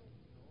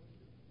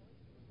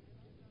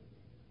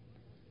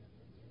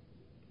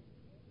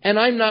 And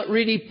I'm not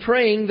really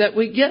praying that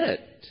we get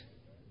it.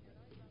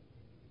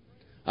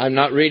 I'm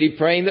not really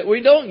praying that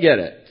we don't get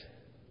it.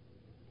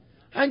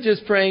 I'm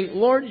just praying,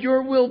 Lord,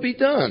 your will be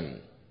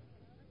done.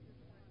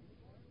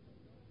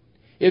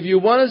 If you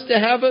want us to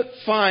have it,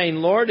 fine,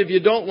 Lord. If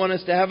you don't want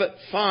us to have it,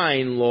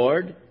 fine,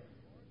 Lord.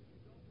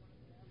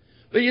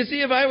 But you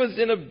see, if I was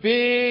in a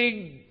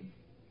big,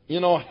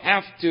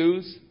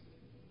 have-tos,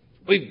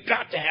 we've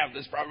got to have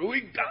this property,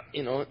 we've got,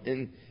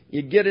 and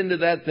you get into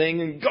that thing,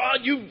 and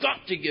God, you've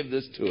got to give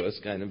this to us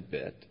kind of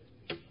bit.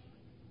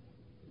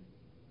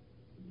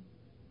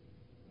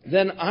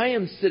 Then I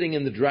am sitting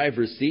in the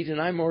driver's seat and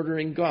I'm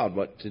ordering God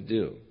what to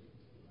do.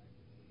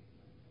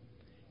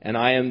 And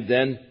I am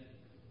then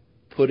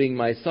putting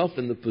myself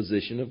in the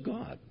position of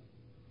God.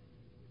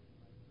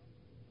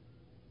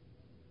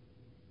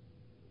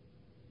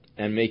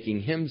 And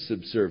making Him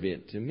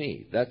subservient to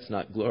me. That's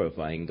not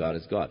glorifying God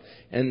as God.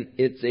 And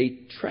it's a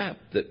trap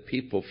that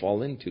people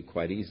fall into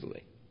quite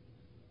easily.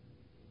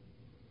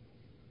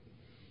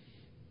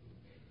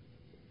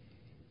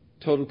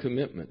 Total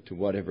commitment to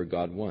whatever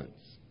God wants.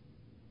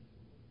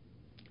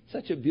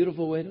 Such a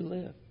beautiful way to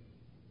live.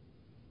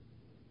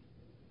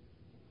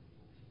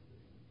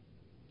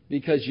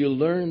 Because you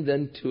learn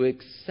then to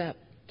accept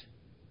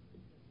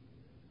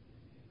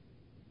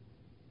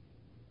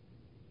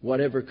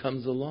whatever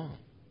comes along.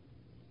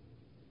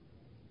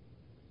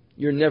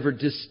 You're never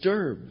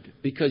disturbed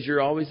because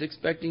you're always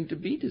expecting to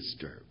be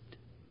disturbed.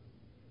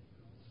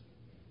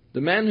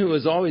 The man who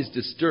is always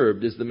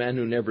disturbed is the man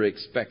who never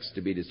expects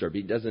to be disturbed.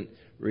 He doesn't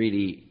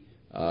really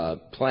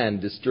plan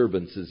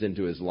disturbances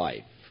into his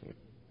life.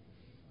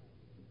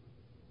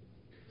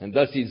 And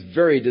thus he's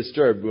very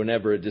disturbed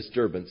whenever a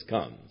disturbance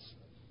comes.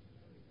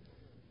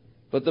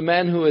 But the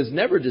man who is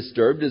never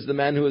disturbed is the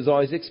man who is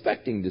always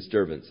expecting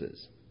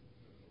disturbances.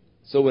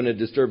 So when a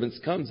disturbance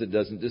comes, it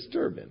doesn't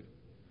disturb him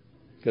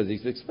because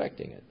he's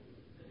expecting it.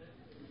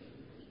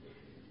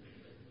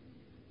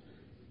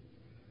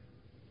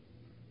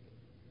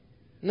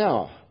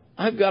 Now,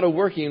 I've got a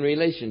working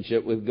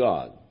relationship with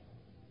God.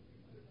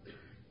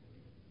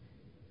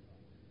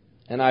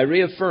 And I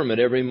reaffirm it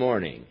every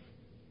morning.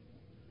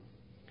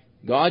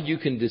 God, you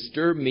can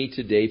disturb me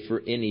today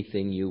for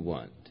anything you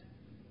want.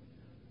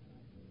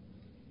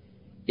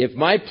 If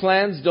my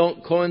plans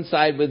don't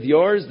coincide with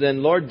yours,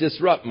 then Lord,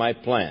 disrupt my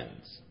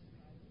plans.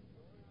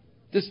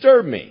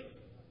 Disturb me.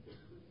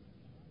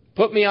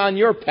 Put me on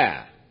your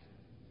path.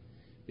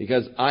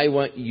 Because I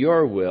want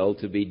your will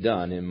to be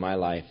done in my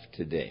life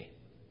today.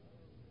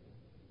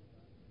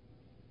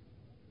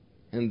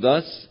 And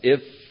thus, if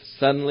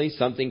suddenly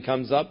something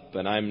comes up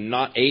and I'm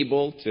not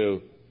able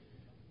to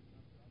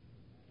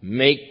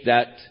make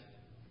that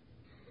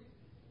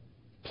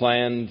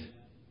planned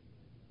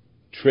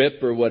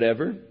trip or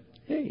whatever,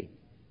 hey,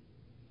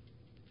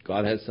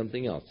 God has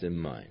something else in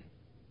mind.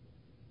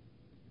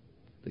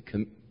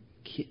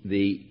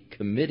 The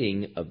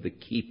committing of the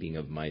keeping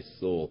of my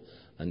soul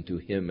unto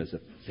Him as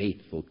a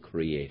faithful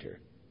Creator.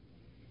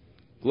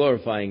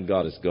 Glorifying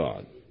God as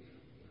God.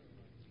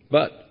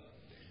 But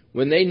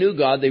when they knew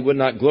God, they would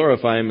not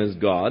glorify Him as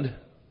God.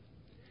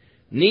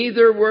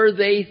 Neither were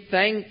they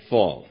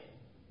thankful.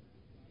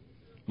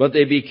 But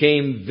they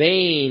became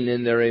vain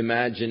in their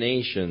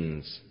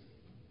imaginations,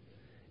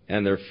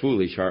 and their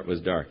foolish heart was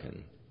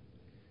darkened.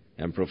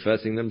 And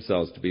professing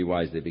themselves to be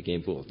wise, they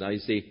became fools. Now you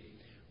see,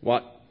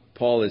 what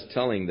Paul is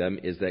telling them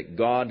is that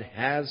God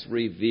has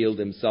revealed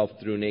Himself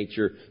through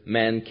nature.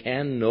 Man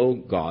can know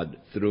God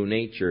through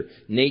nature.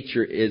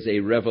 Nature is a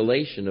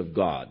revelation of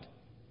God.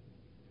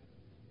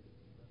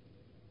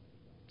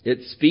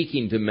 It's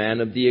speaking to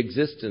man of the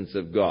existence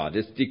of God.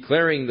 It's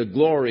declaring the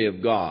glory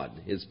of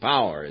God, His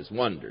power, His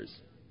wonders.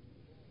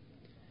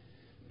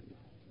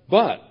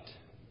 But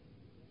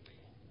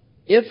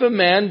if a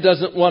man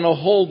doesn't want to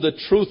hold the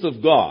truth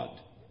of God,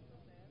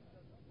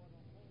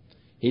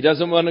 He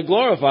doesn't want to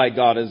glorify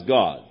God as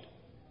God.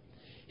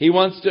 He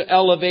wants to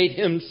elevate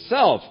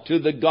himself to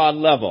the God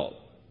level.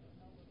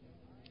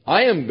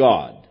 I am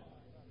God,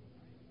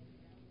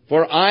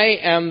 for I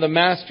am the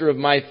master of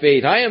my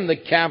fate. I am the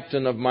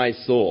captain of my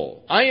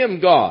soul. I am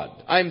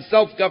God. I am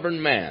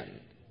self-governed man.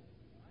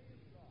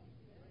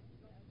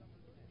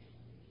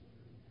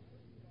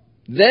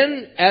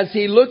 Then, as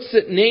he looks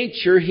at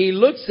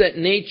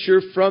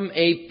nature from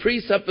a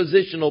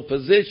presuppositional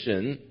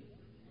position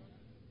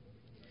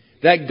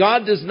that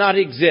God does not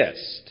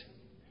exist.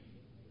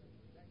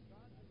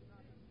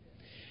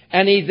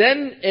 And he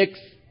then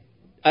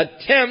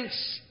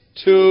attempts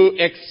to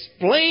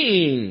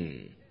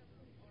explain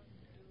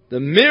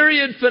the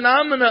myriad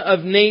phenomena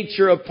of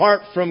nature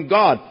apart from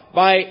God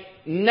by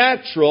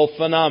natural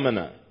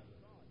phenomena,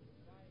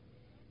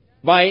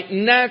 by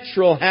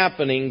natural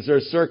happenings or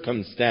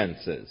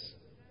circumstances.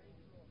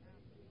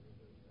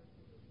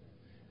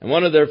 And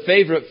one of their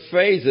favorite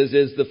phrases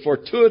is the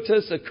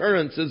fortuitous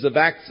occurrences of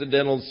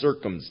accidental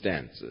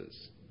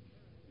circumstances.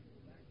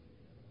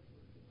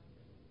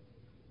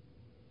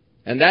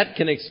 And that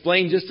can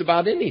explain just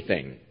about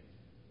anything.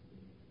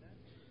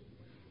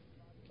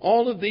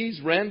 All of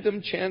these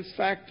random chance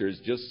factors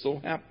just so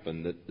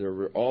happen that there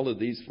were all of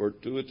these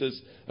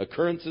fortuitous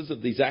occurrences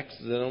of these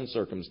accidental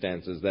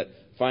circumstances that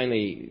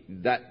finally,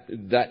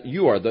 that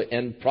you are the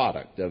end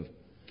product of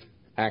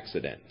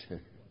accident.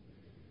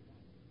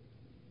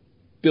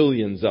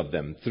 Billions of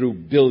them through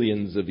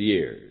billions of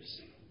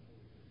years.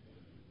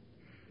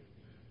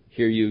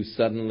 Here you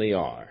suddenly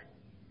are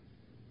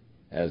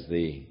as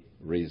the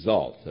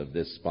result of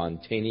this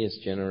spontaneous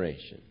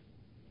generation.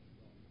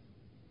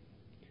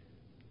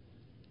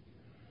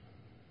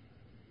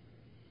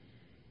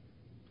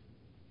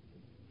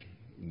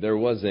 There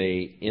was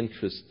an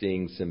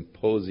interesting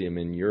symposium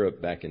in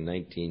Europe back in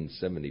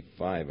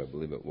 1975, I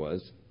believe it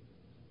was.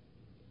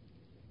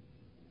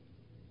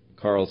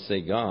 Carl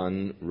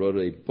Sagan wrote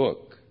a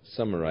book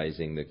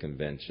summarizing the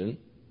convention.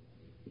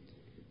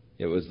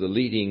 It was the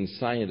leading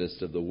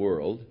scientists of the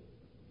world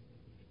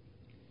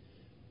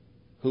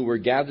who were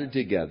gathered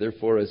together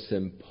for a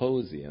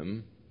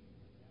symposium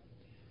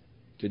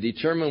to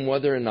determine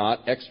whether or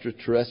not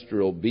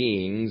extraterrestrial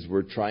beings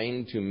were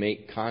trying to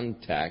make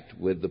contact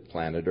with the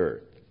planet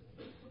Earth.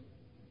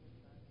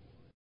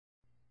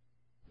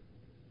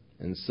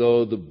 And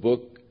so the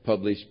book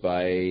published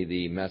by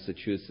the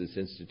Massachusetts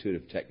Institute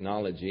of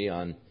Technology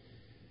on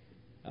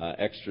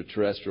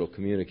extraterrestrial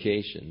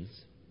communications,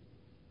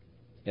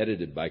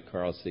 edited by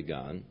Carl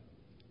Sagan,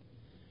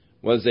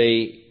 was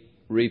a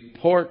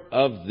report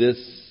of this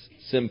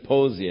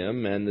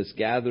symposium and this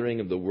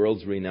gathering of the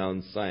world's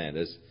renowned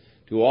scientists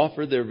to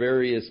offer their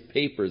various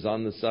papers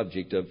on the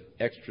subject of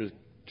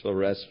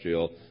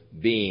extraterrestrial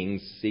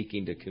beings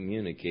seeking to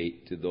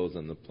communicate to those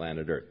on the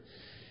planet Earth.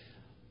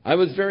 I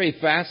was very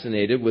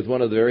fascinated with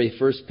one of the very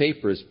first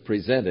papers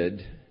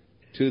presented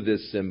to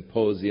this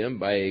symposium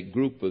by a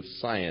group of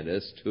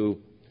scientists who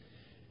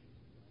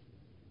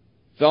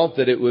felt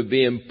that it would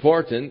be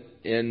important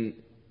in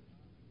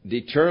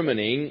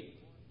determining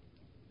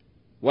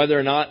whether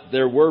or not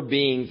there were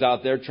beings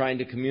out there trying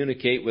to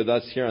communicate with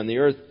us here on the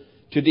earth,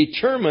 to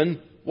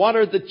determine what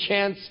are the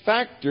chance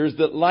factors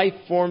that life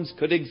forms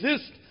could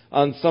exist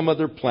on some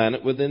other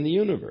planet within the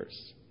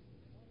universe.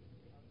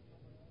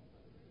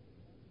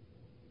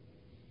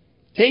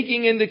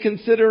 Taking into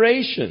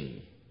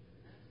consideration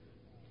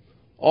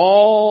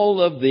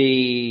all of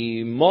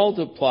the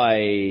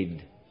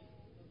multiplied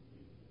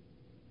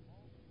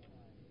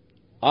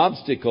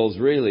obstacles,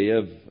 really,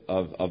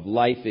 of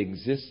life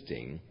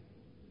existing,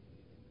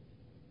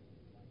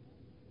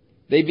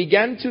 they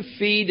began to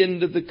feed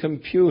into the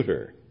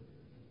computer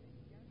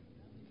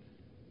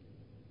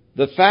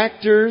the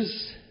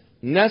factors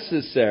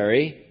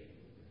necessary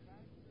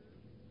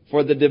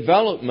for the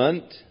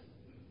development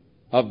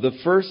of the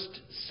first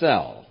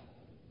cell.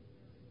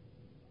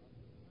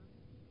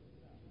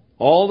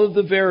 All of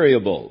the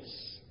variables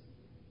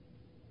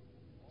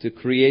to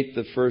create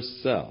the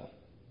first cell.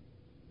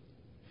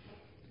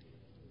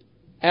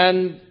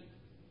 And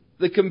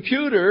the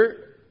computer,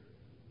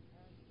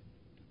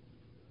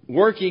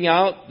 working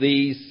out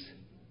these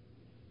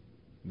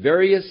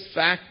various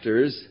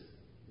factors,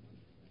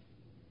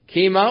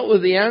 came out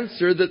with the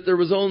answer that there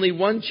was only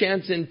 1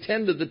 chance in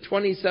 10 to the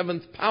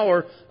 27th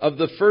power of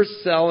the first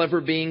cell ever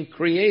being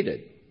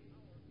created.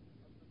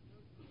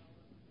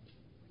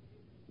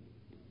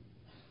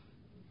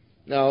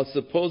 Now,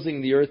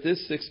 supposing the Earth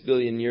is 6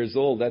 billion years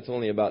old, that's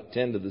only about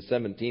 10 to the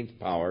 17th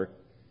power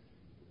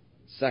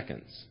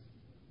seconds.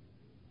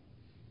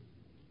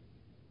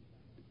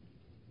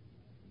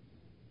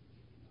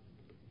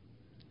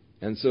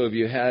 And so if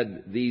you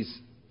had these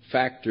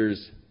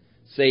factors,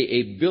 say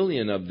 1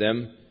 billion of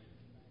them,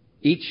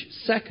 each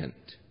second,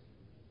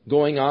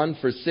 going on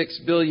for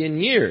 6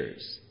 billion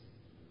years,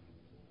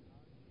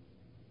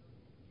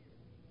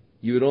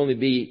 you would only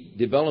be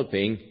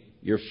developing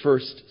your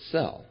first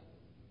cell.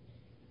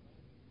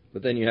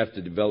 But then you have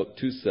to develop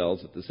 2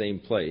 cells at the same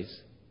place.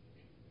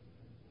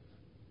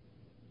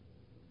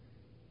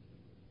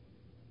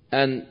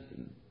 And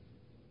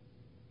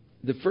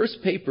the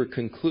first paper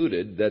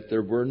concluded that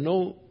there were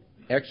no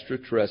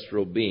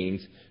extraterrestrial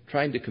beings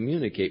trying to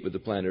communicate with the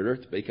planet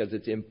Earth because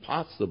it's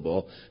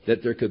impossible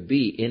that there could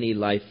be any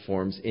life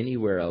forms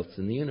anywhere else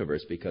in the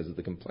universe because of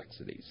the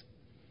complexities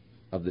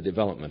of the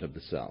development of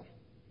the cell.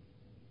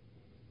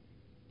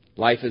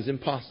 Life is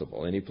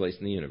impossible any place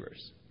in the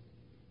universe.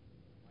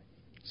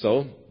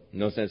 So,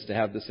 no sense to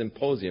have the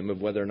symposium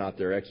of whether or not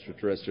there are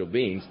extraterrestrial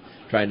beings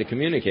trying to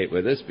communicate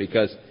with us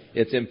because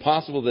it's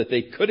impossible that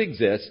they could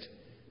exist.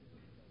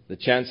 The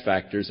chance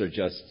factors are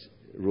just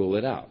rule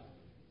it out.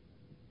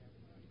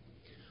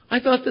 I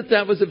thought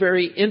that was a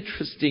very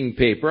interesting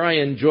paper. I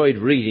enjoyed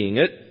reading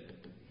it.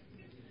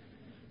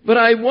 But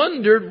I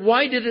wondered,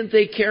 why didn't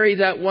they carry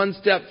that one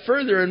step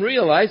further and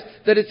realize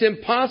that it's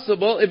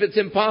impossible, if it's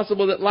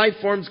impossible that life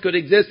forms could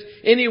exist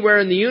anywhere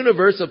in the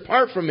universe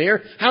apart from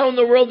here, how in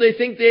the world they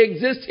think they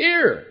exist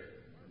here?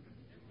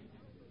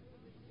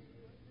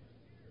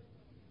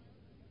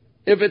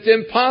 If it's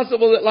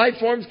impossible that life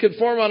forms could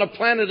form on a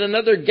planet,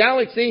 another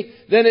galaxy,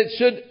 then it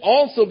should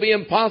also be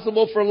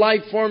impossible for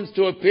life forms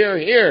to appear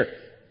here.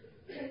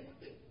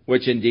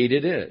 Which indeed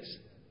it is.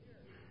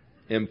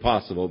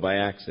 Impossible by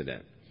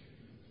accident.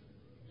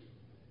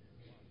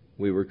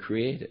 We were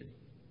created.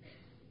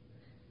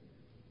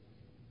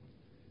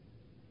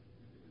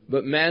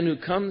 But man who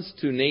comes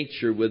to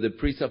nature with a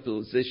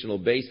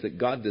presuppositional base that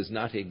God does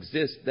not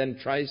exist then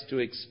tries to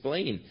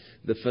explain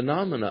the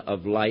phenomena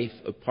of life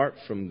apart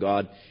from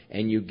God,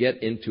 and you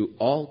get into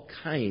all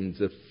kinds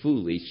of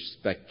foolish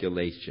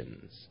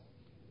speculations.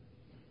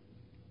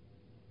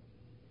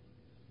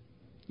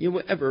 You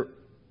ever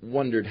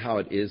wondered how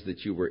it is that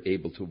you were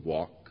able to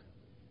walk?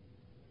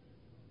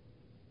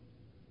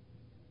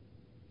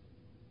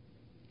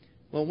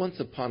 Well, once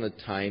upon a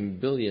time,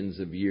 billions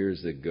of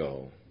years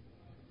ago,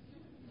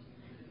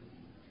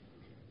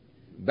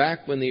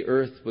 back when the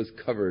earth was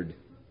covered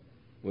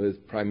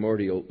with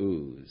primordial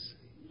ooze,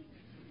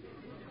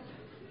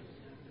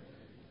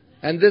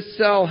 and this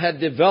cell had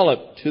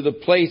developed to the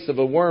place of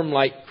a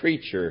worm-like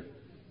creature,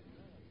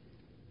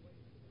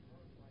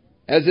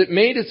 as it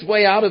made its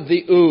way out of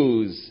the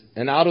ooze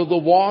and out of the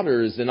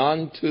waters and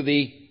onto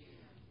the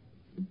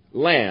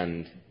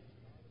land,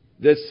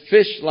 this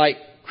fish-like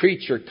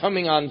creature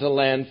coming onto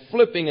land,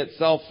 flipping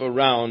itself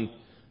around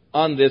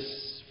on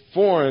this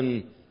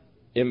foreign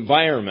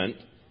environment,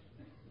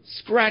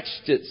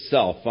 scratched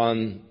itself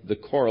on the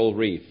coral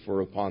reef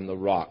or upon the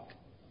rock.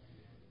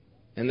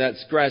 And that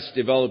scratch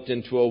developed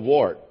into a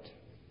wart-like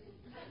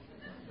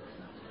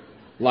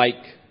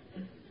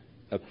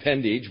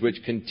appendage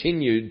which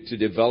continued to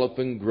develop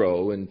and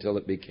grow until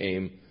it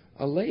became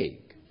a leg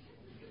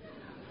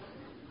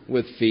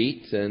with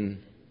feet and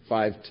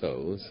 5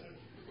 toes.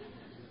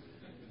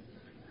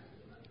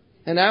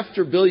 And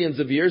after billions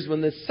of years,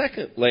 when the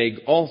second leg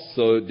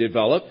also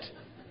developed,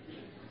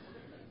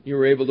 you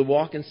were able to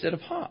walk instead of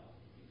hop.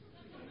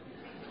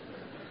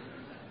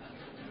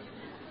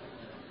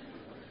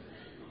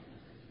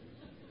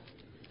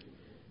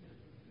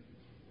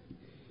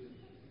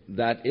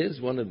 That is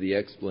one of the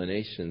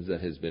explanations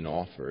that has been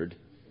offered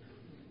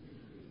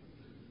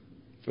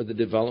for the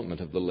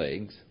development of the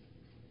legs.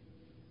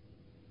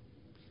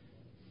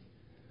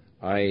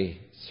 I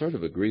sort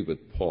of agree with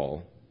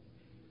Paul.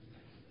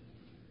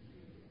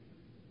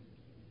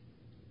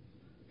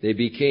 They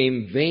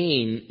became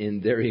vain in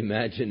their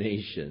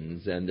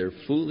imaginations, and their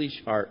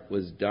foolish heart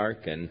was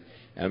darkened,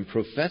 and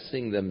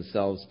professing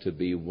themselves to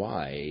be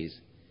wise,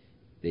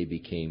 they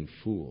became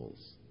fools.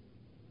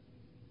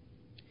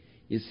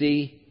 You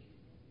see,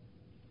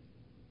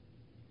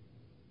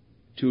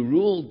 to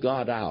rule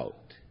God out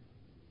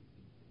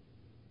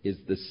is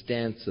the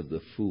stance of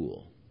the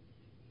fool.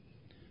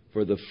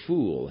 For the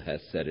fool has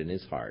said in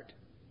his heart,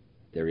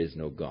 there is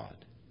no God.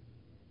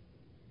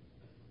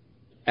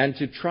 And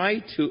to try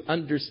to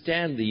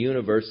understand the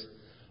universe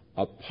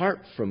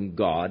apart from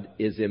God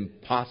is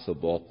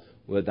impossible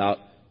without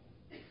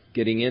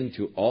getting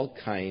into all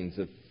kinds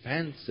of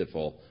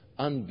fanciful,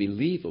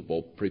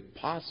 unbelievable,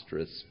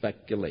 preposterous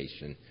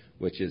speculation,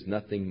 which is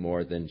nothing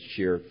more than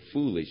sheer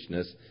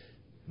foolishness,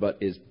 but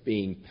is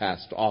being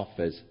passed off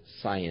as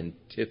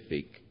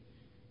scientific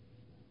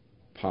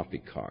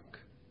poppycock.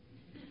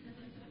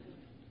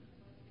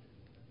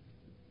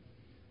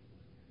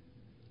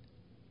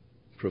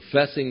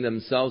 Professing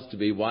themselves to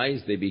be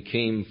wise, they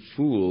became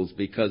fools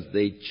because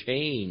they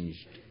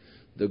changed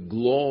the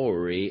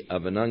glory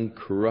of an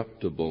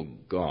uncorruptible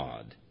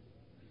God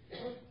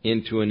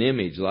into an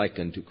image like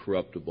unto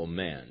corruptible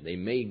man. They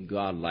made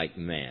God like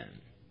man.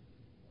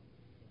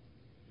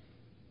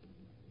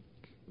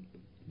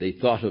 They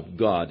thought of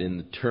God in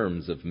the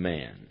terms of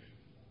man.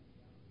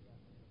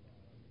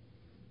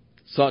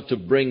 Sought to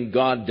bring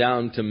God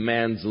down to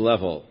man's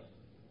level.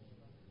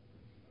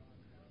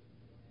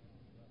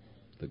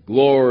 The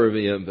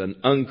glory of an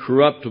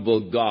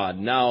uncorruptible God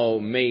now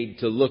made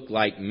to look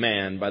like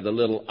man by the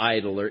little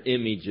idol or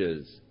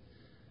images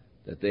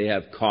that they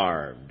have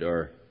carved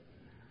or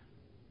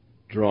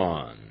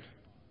drawn.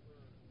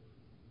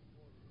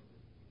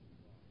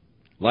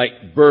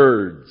 Like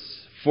birds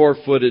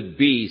four-footed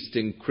beast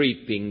and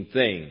creeping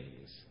things.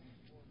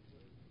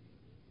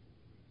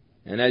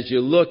 And as you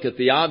look at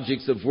the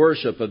objects of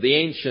worship of the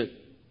ancient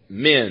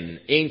men,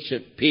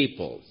 ancient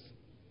peoples,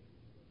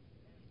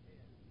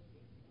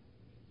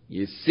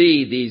 you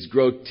see these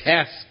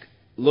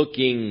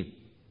grotesque-looking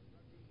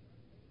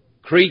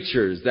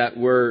creatures that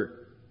were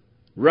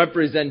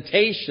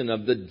representation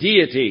of the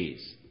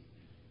deities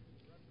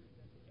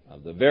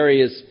of the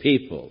various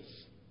peoples.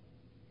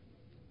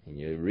 And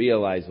you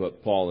realize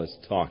what Paul is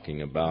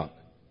talking about.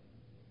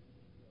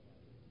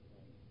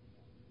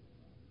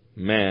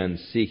 Man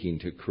seeking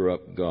to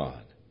corrupt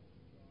God.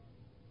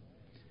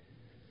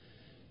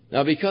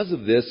 Now, because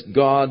of this,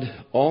 God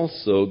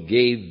also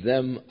gave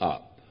them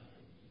up.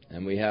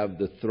 And we have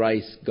the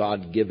thrice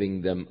God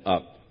giving them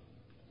up.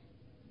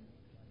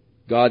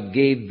 God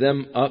gave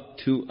them up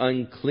to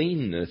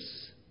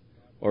uncleanness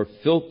or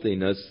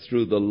filthiness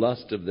through the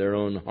lust of their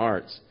own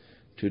hearts,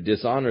 to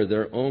dishonor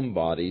their own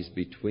bodies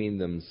between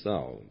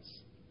themselves.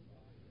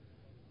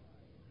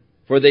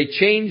 For they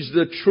changed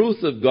the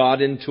truth of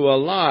God into a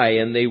lie,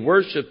 and they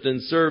worshipped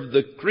and served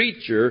the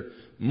creature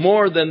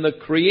more than the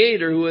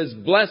Creator, who is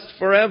blessed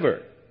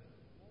forever.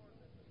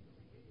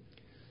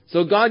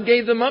 So God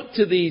gave them up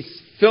to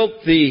these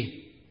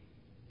filthy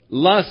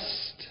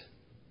lust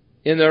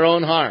in their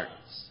own hearts.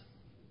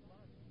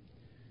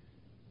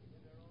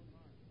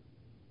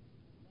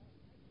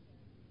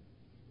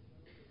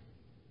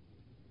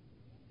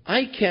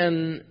 I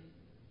can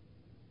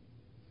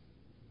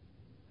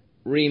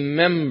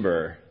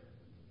remember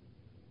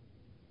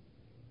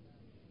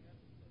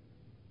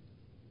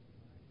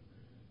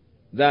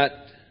that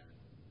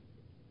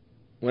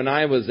when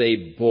I was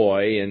a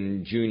boy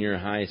in junior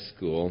high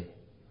school,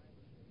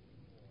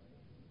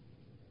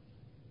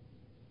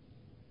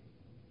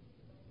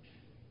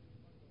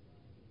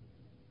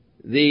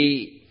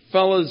 the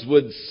fellows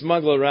would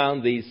smuggle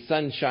around these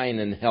Sunshine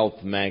and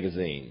Health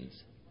magazines.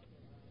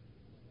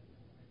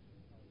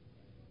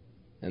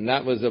 And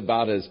that was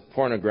about as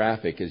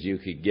pornographic as you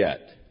could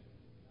get.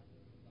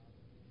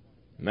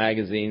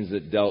 Magazines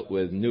that dealt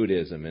with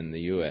nudism in the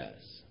U.S.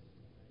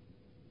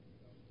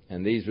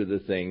 And these were the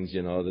things,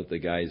 that the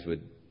guys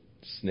would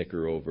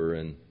snicker over,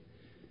 and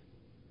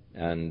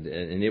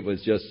it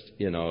was just,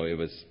 it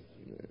was,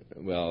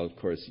 well, of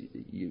course,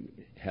 you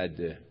had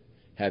to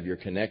have your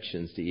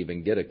connections to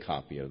even get a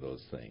copy of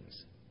those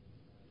things.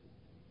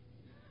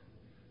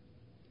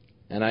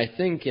 And I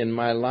think in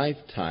my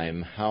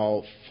lifetime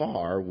how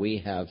far we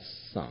have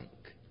sunk.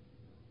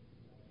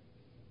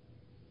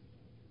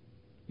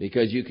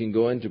 Because you can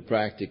go into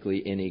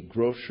practically any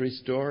grocery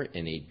store,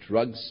 any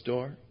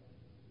drugstore,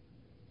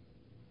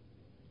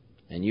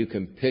 and you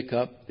can pick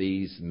up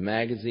these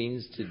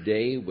magazines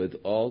today with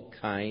all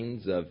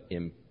kinds of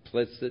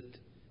implicit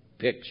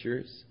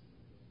pictures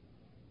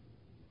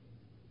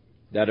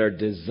that are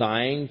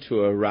designed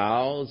to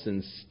arouse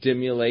and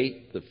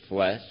stimulate the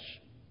flesh.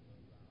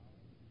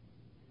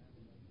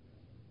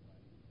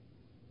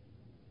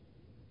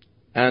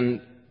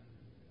 And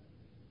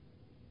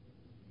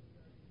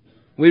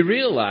we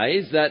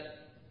realize that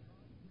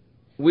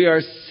we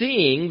are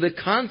seeing the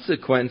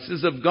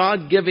consequences of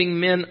God giving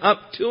men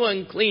up to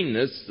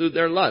uncleanness through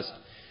their lust.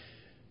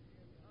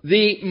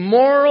 The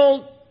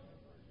moral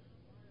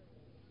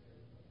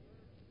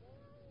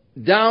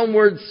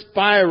downward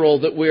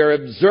spiral that we are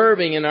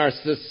observing in our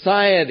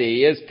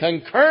society is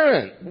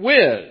concurrent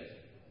with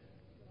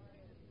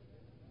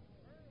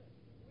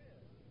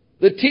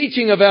the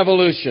teaching of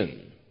evolution.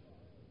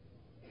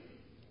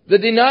 The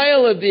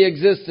denial of the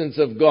existence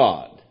of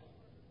God.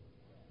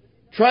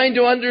 Trying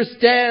to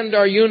understand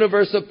our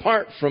universe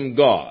apart from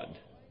God.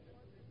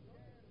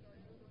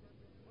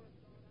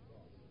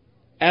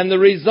 And the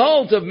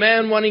result of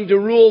man wanting to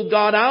rule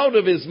God out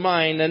of his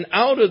mind and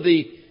out of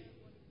the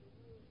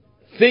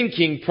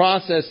thinking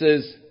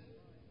processes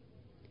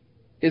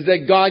is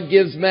that God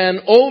gives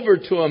man over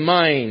to a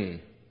mind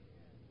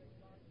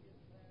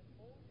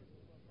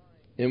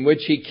in which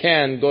he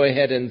can go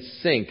ahead and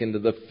sink into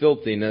the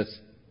filthiness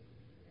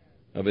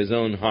of his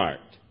own heart,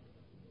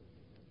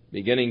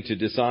 beginning to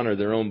dishonor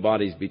their own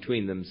bodies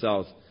between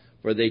themselves,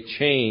 for they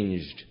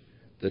changed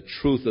the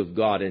truth of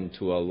God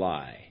into a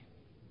lie.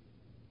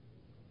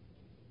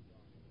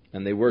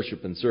 And they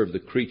worship and serve the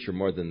creature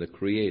more than the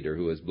Creator,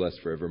 who is blessed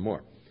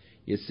forevermore.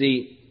 You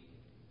see,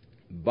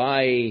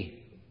 by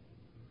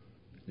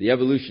the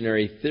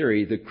evolutionary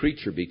theory, the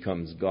creature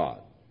becomes God.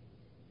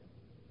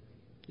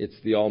 It's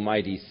the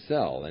almighty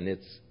cell, and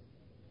its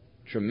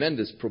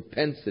tremendous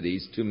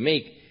propensities to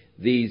make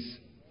these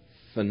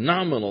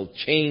phenomenal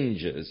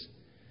changes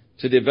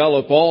to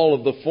develop all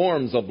of the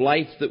forms of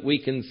life that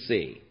we can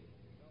see.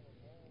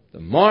 The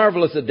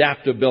marvelous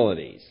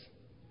adaptabilities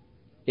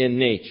in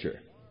nature.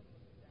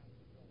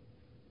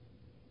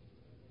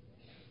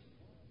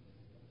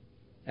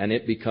 And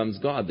it becomes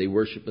God. They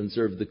worship and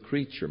serve the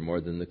creature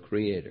more than the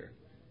Creator.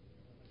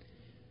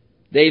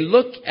 They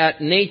look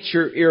at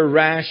nature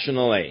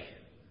irrationally,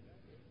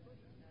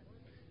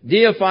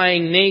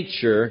 deifying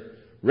nature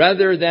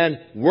rather than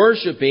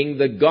worshiping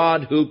the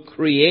God who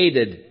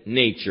created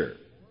nature.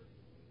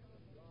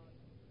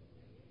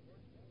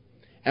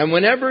 And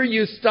whenever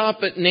you stop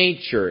at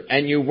nature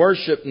and you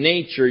worship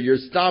nature, you're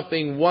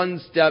stopping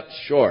one step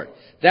short.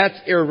 That's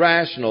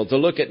irrational to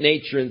look at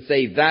nature and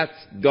say, that's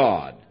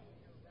God.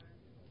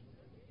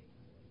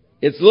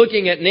 It's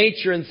looking at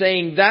nature and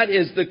saying, that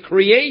is the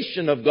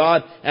creation of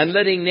God, and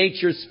letting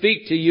nature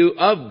speak to you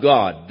of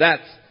God.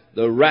 That's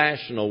the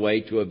rational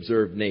way to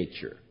observe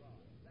nature.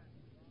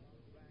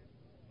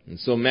 And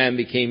so man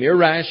became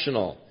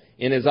irrational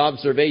in his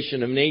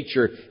observation of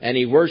nature, and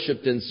he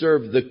worshipped and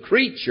served the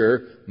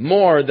creature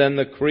more than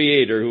the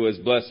Creator, who is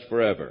blessed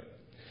forever.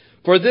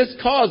 For this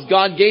cause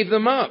God gave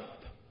them up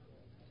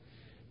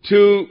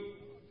to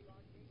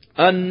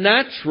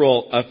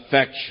unnatural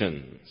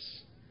affections.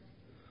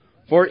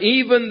 For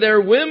even their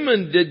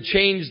women did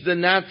change the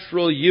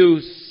natural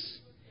use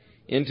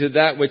into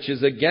that which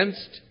is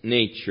against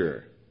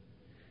nature.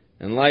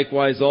 And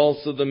likewise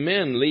also the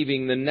men,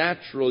 leaving the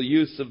natural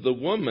use of the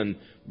woman,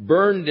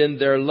 burned in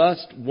their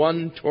lust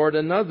one toward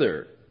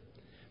another.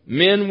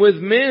 Men with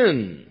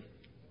men,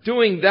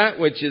 doing that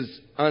which is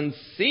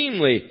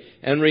unseemly,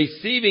 and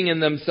receiving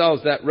in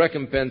themselves that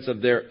recompense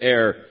of their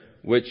error,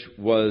 which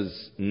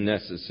was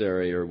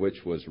necessary, or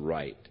which was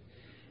right.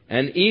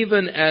 And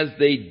even as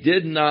they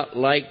did not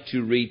like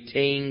to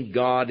retain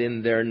God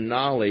in their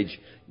knowledge,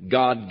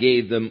 God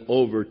gave them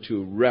over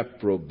to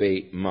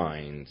reprobate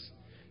minds,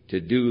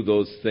 to do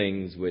those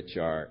things which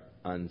are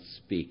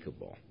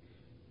unspeakable,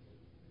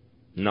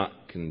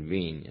 not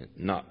convenient,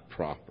 not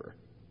proper.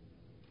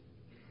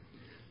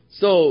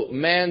 So,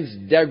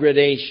 man's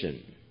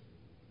degradation,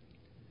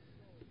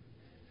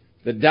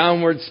 the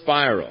downward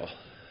spiral,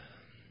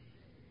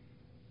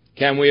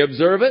 can we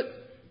observe it?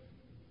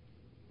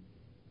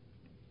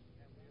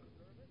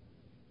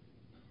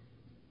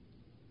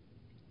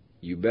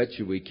 You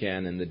betcha we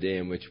can in the day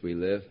in which we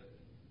live.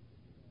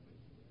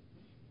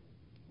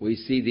 We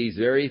see these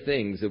very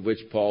things of which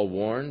Paul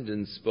warned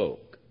and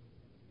spoke.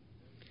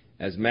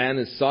 As man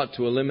has sought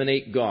to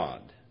eliminate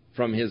God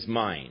from his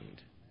mind,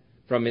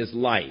 from his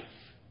life,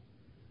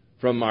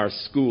 from our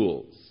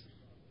schools,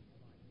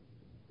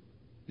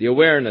 the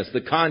awareness,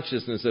 the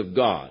consciousness of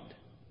God,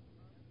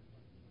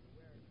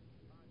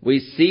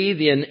 we see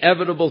the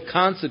inevitable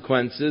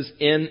consequences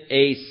in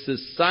a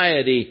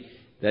society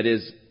that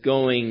is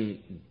going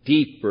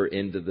deeper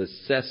into the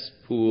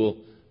cesspool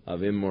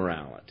of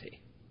immorality.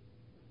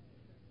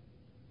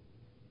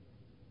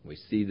 We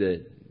see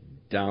the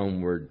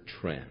downward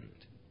trend.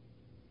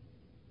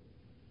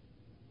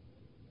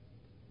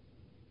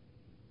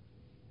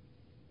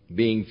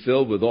 Being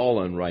filled with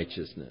all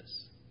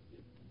unrighteousness.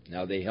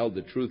 Now they held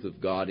the truth of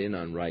God in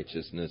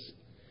unrighteousness,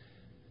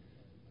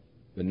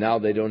 but now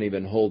they don't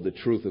even hold the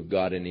truth of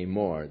God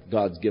anymore.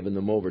 God's given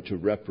them over to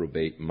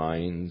reprobate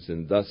minds,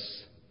 and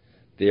thus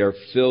they are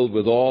filled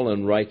with all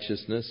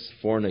unrighteousness,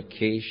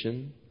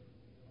 fornication,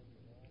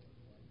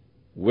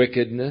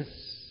 wickedness,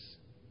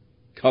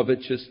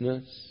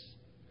 covetousness,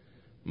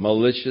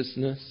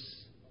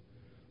 maliciousness,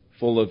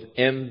 full of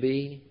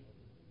envy,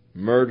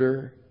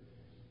 murder,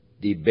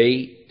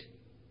 debate,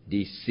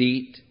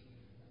 deceit,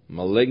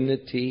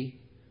 malignity,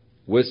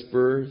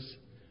 whisperers,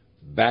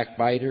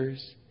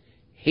 backbiters,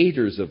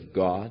 haters of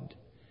God,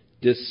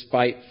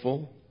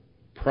 despiteful,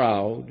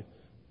 proud,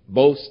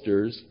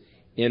 boasters,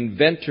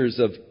 inventors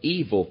of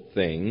evil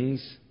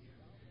things,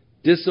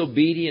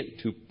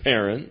 disobedient to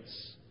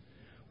parents,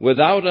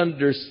 without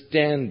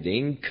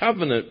understanding,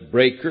 covenant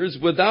breakers,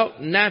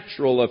 without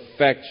natural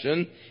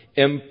affection,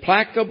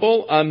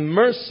 implacable,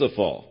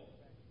 unmerciful.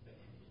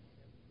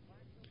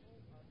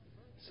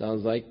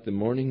 Sounds like the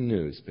morning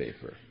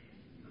newspaper.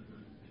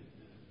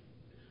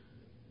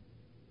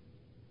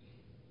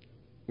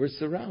 We're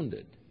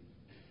surrounded.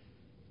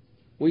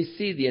 We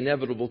see the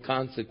inevitable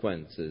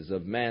consequences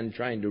of man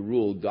trying to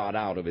rule God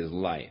out of his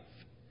life.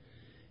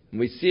 And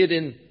we see it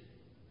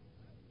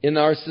in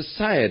our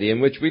society in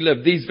which we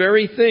live. These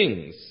very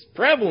things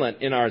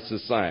prevalent in our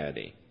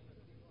society.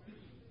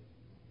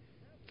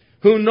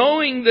 Who,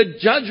 knowing the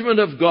judgment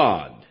of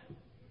God,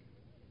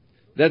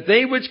 that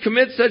they which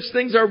commit such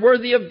things are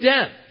worthy of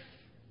death,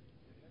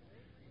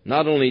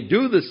 not only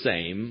do the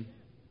same,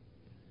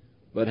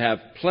 but have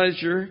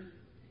pleasure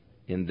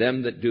in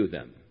them that do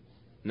them.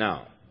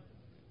 Now,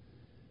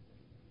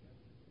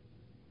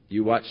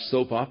 you watch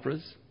soap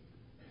operas?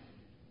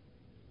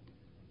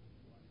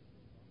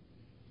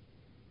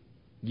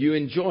 You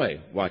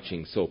enjoy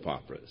watching soap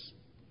operas?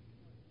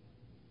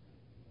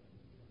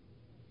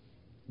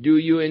 Do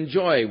you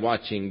enjoy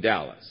watching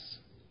Dallas?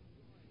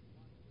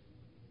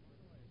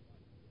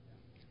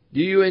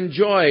 Do you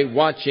enjoy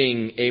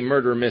watching a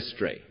murder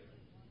mystery?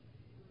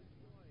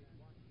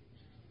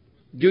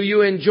 Do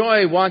you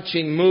enjoy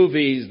watching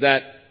movies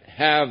that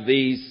have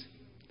these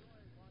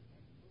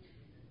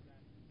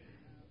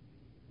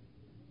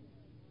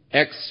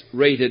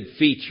X-rated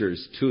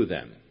features to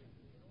them?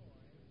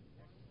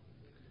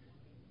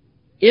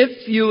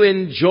 If you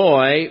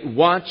enjoy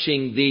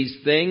watching these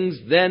things,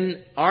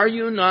 then are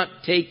you not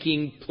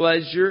taking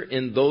pleasure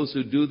in those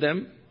who do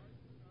them?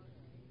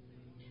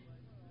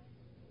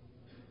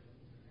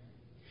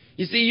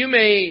 You see, you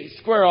may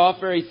square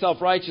off very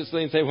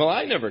self-righteously and say, well,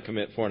 I never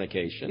commit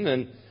fornication,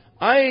 and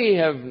I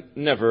have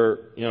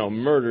never,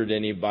 murdered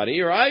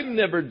anybody, or I've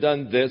never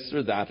done this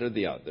or that or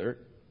the other.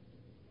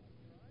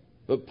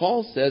 But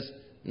Paul says,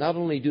 not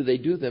only do they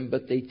do them,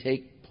 but they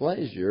take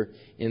pleasure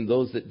in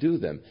those that do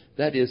them.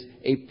 That is,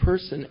 a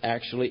person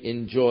actually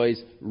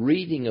enjoys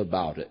reading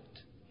about it,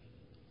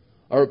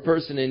 or a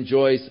person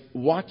enjoys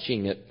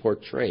watching it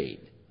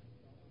portrayed.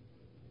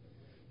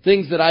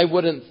 Things that I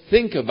wouldn't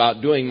think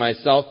about doing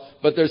myself,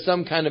 but there's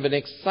some kind of an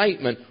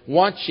excitement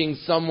watching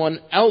someone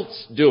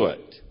else do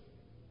it.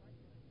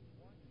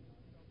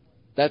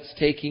 That's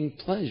taking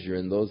pleasure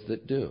in those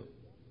that do.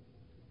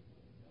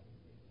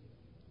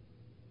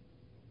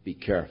 Be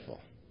careful.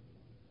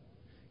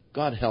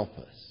 God help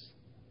us.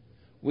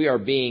 We are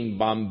being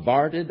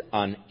bombarded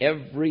on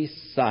every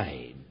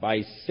side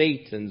by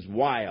Satan's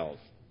wiles,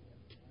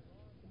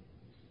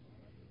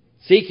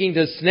 seeking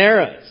to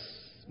snare us,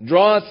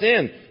 draw us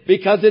in,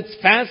 because it's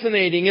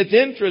fascinating, it's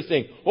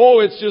interesting. Oh,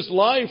 it's just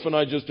life, and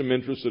I just am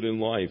interested in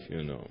life,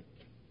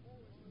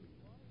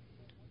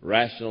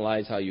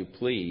 Rationalize how you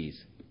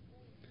please.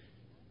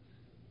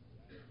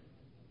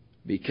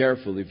 Be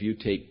careful if you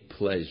take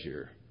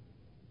pleasure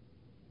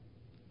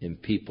in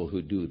people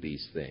who do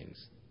these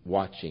things,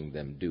 watching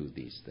them do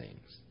these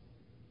things.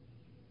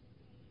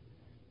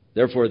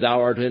 Therefore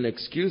thou art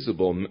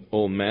inexcusable,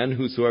 O man,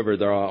 whosoever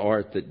thou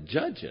art that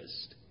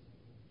judgest.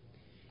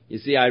 You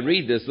see, I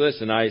read this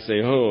list and I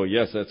say, oh,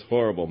 yes, that's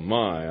horrible.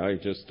 I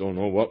just don't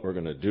know what we're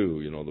going to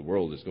do. The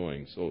world is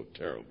going so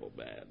terrible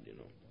bad,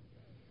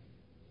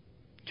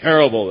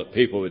 Terrible that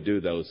people would do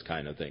those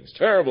kind of things.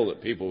 Terrible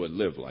that people would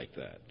live like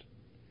that.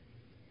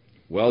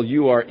 Well,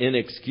 you are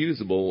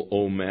inexcusable,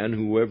 O man,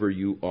 whoever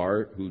you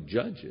are who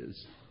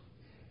judges.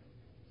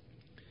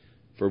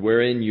 For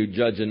wherein you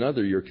judge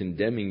another, you're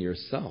condemning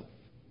yourself.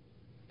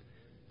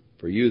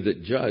 For you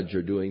that judge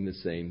are doing the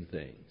same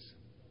things.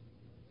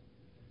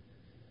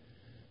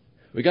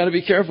 We got to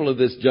be careful of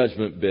this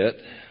judgment bit.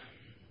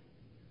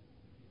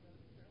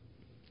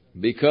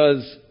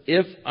 Because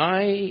if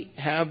I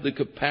have the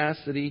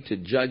capacity to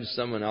judge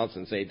someone else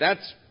and say,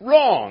 that's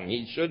wrong,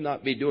 he should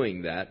not be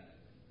doing that,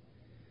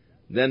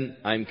 then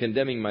I'm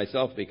condemning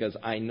myself because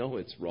I know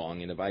it's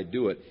wrong. And if I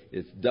do it,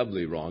 it's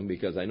doubly wrong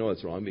because I know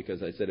it's wrong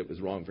because I said it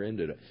was wrong for him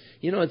to do it.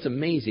 It's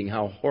amazing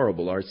how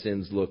horrible our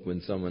sins look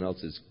when someone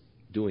else is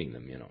doing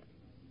them,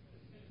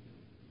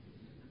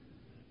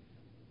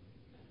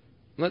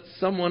 Let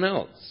someone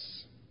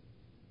else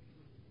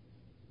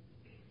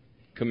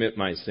commit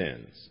my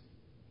sins.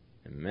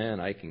 And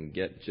man, I can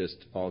get just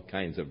all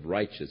kinds of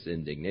righteous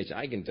indignation.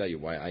 I can tell you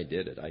why I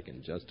did it. I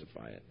can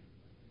justify it.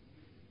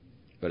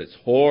 But it's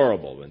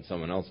horrible when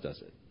someone else does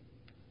it.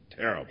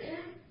 Terrible.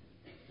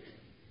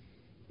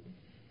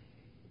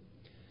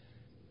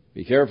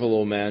 Be careful,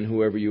 O man,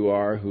 whoever you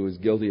are who is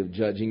guilty of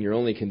judging. You're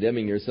only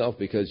condemning yourself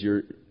because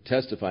you're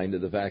testifying to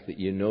the fact that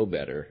you know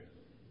better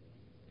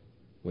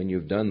when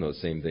you've done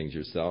those same things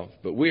yourself.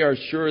 But we are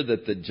sure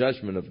that the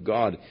judgment of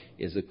God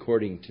is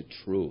according to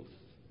truth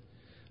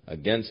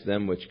against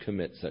them which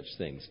commit such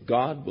things.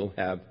 God will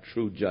have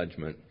true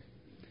judgment.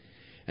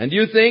 And do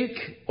you think,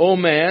 O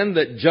man,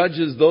 that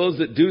judges those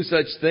that do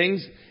such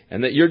things,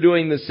 and that you're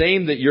doing the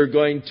same, that you're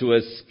going to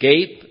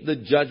escape the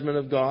judgment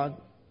of God?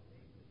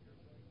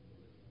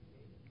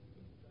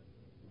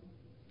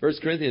 1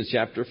 Corinthians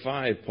chapter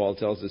 5, Paul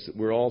tells us that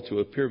we're all to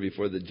appear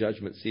before the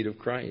judgment seat of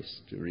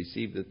Christ, to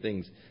receive the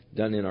things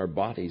done in our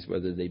bodies,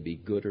 whether they be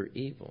good or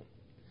evil.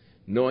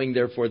 Knowing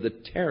therefore the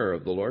terror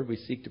of the Lord, we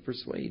seek to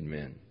persuade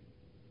men.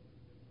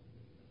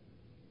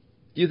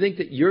 Do you think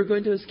that you're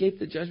going to escape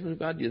the judgment of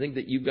God? Do you think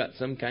that you've got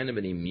some kind of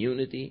an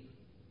immunity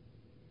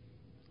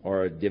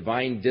or a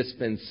divine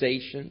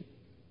dispensation?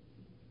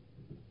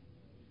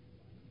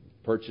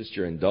 Purchased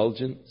your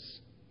indulgence?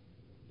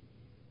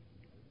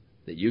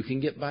 That you can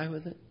get by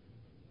with it?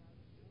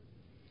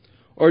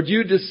 Or do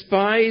you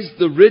despise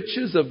the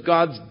riches of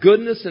God's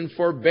goodness and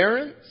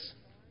forbearance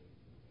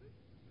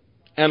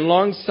and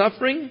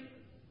long-suffering?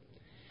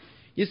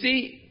 You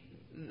see,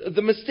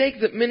 the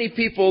mistake that many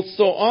people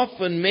so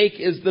often make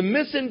is the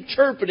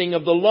misinterpreting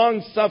of the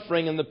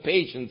long-suffering and the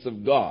patience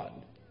of God.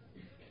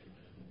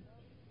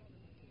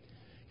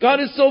 God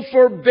is so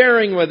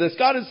forbearing with us.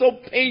 God is so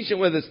patient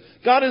with us.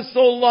 God is so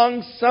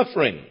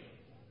long-suffering.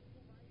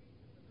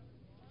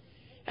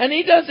 And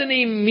He doesn't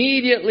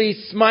immediately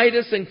smite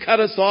us and cut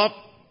us off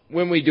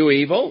when we do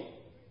evil.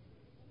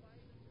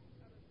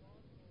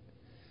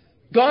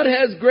 God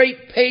has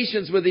great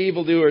patience with the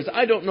evildoers.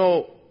 I don't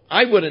know.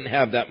 I wouldn't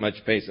have that much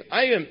patience.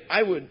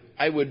 I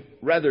would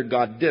rather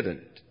God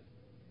didn't.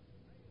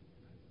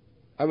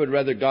 I would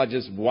rather God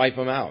just wipe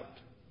them out.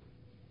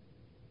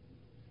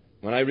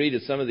 When I read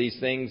of some of these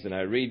things, and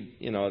I read,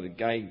 the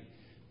guy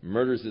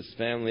murders his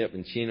family up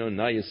in Chino, and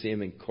now you see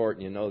him in court,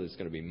 and there's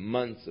going to be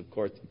months of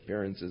court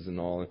appearances and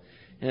all.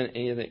 And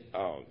you think,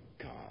 oh,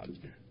 God.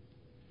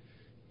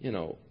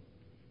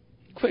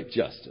 Quick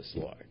justice,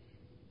 Lord.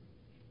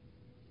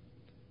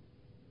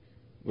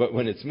 But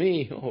when it's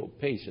me,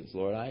 patience,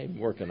 Lord, I'm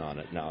working on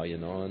it now,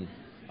 and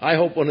I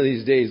hope one of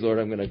these days, Lord,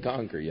 I'm going to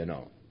conquer.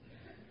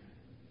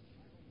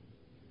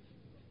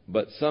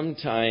 But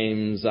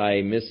sometimes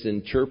I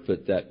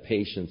misinterpret that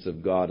patience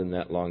of God and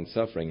that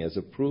long-suffering as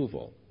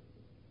approval.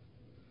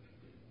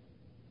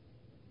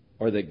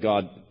 Or that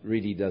God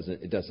really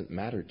it doesn't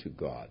matter to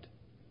God.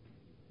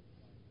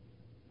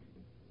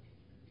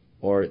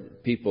 Or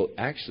people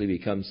actually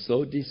become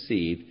so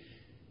deceived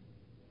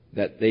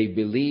that they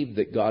believe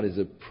that God is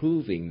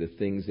approving the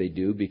things they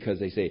do because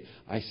they say,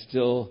 I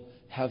still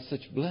have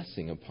such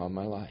blessing upon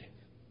my life.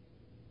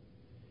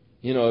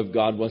 If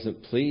God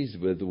wasn't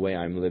pleased with the way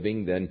I'm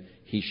living, then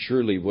He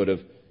surely would have,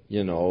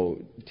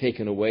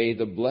 taken away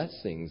the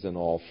blessings and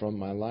all from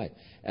my life.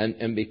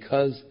 And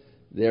because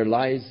their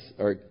lives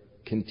are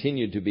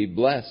continued to be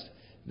blessed,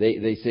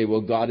 they say,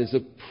 well, God is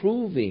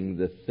approving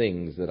the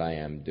things that I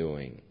am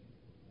doing.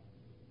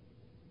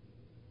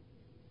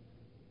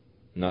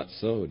 Not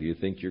so. Do you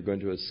think you're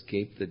going to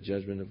escape the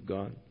judgment of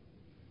God?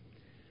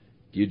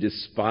 Do you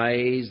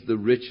despise the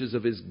riches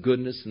of His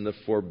goodness and the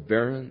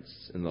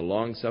forbearance and the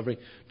long-suffering?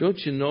 Don't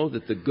you know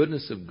that the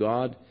goodness of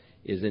God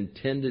is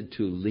intended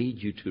to lead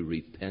you to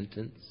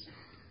repentance?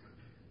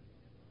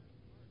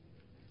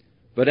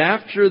 But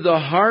after the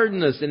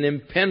hardness and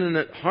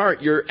impenitent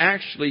heart, you're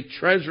actually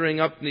treasuring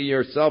up to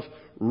yourself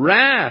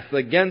wrath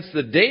against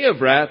the day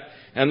of wrath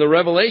and the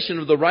revelation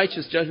of the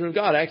righteous judgment of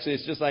God. Actually,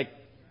 it's just like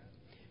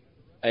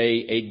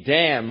a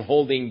dam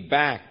holding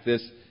back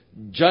this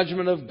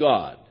judgment of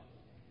God.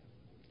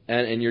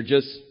 And you're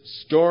just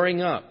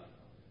storing up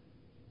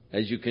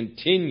as you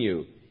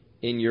continue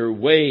in your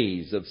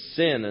ways of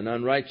sin and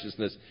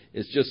unrighteousness.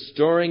 It's just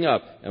storing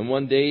up. And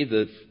one day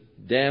the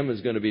dam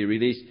is going to be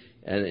released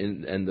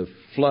and the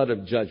flood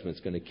of judgment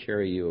is going to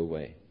carry you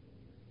away.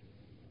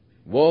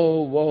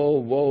 Woe, woe,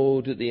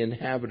 woe to the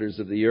inhabitants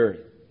of the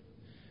earth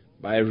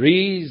by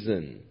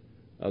reason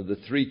of the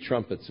 3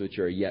 trumpets which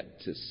are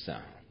yet to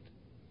sound.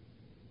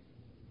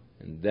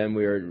 And then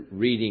we are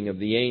reading of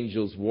the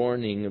angel's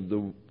warning of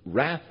the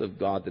wrath of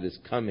God that is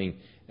coming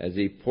as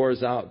He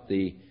pours out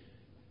the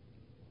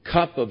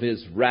cup of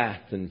His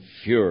wrath and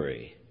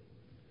fury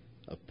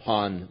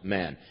upon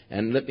man.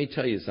 And let me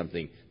tell you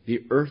something. The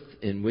earth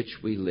in which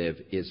we live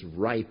is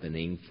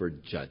ripening for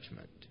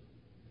judgment.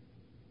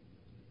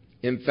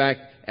 In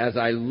fact, as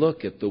I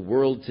look at the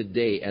world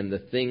today and the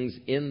things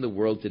in the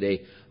world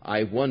today,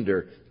 I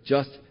wonder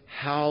just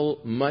how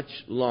much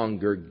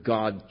longer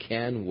God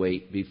can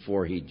wait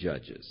before He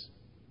judges.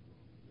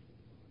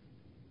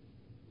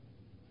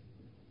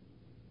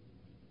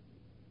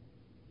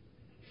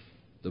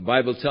 The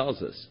Bible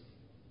tells us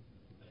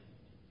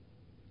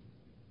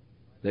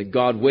that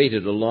God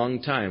waited a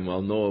long time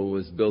while Noah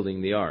was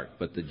building the ark,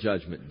 but the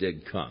judgment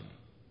did come.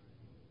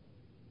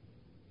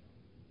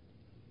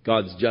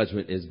 God's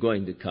judgment is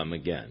going to come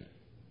again.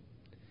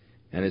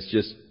 And it's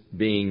just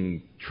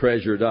being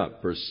treasured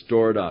up or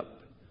stored up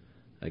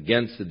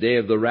against the day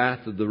of the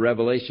wrath of the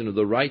revelation of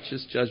the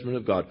righteous judgment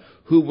of God,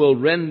 who will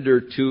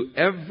render to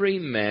every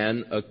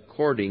man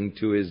according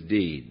to his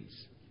deeds.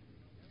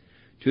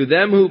 To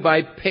them who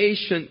by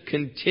patient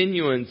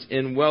continuance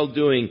in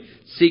well-doing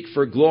seek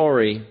for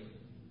glory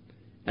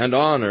and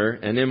honor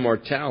and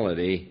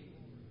immortality,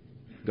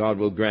 God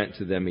will grant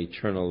to them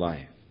eternal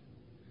life.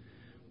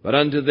 But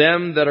unto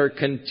them that are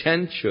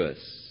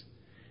contentious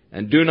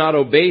and do not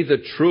obey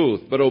the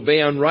truth, but obey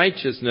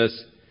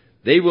unrighteousness,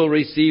 they will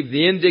receive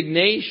the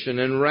indignation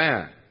and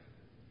wrath,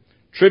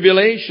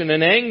 tribulation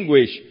and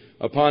anguish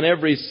upon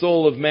every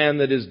soul of man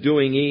that is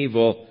doing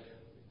evil,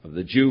 of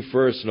the Jew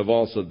first and of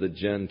also the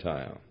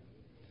Gentile.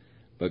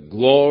 But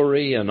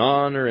glory and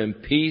honor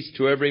and peace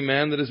to every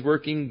man that is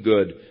working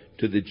good,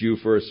 to the Jew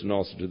first and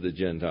also to the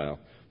Gentile.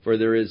 For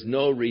there is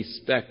no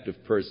respect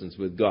of persons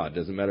with God.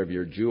 Doesn't matter if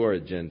you're a Jew or a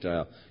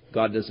Gentile.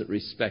 God doesn't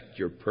respect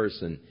your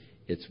person.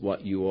 It's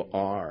what you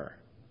are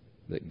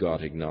that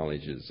God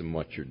acknowledges and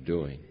what you're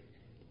doing.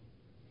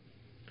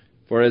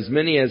 For as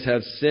many as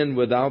have sinned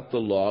without the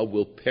law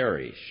will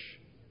perish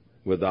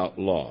without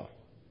law.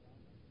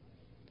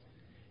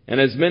 And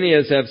as many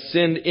as have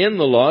sinned in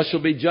the law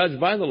shall be judged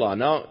by the law.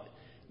 Now,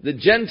 the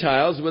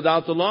Gentiles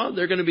without the law,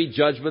 they're going to be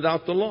judged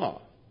without the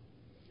law.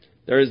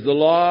 There is the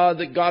law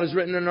that God has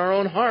written in our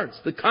own hearts,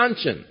 the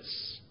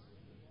conscience.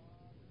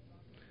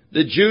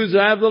 The Jews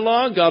have the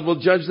law, God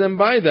will judge them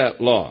by that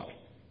law.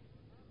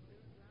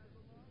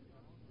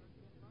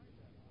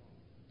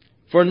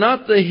 For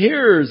not the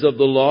hearers of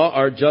the law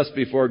are just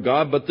before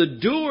God, but the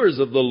doers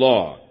of the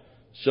law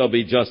shall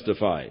be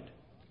justified.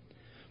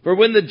 For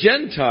when the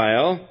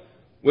Gentile,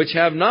 which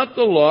have not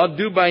the law,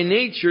 do by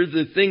nature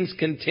the things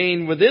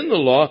contained within the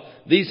law,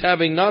 these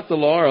having not the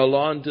law are a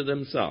law unto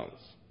themselves,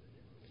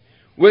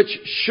 which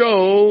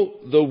show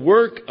the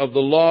work of the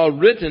law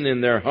written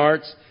in their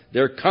hearts,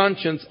 their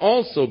conscience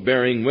also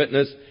bearing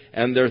witness,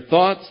 and their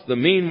thoughts the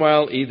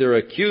meanwhile either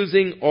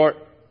accusing or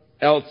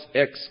else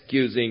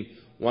excusing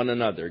one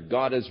another.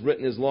 God has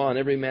written His law in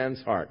every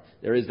man's heart.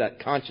 There is that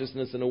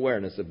consciousness and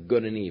awareness of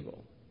good and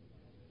evil.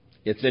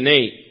 It's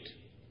innate,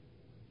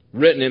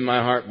 written in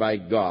my heart by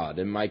God,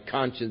 and my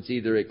conscience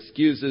either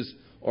excuses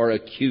or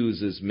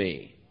accuses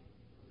me.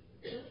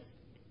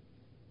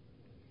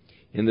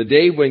 in the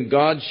day when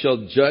God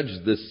shall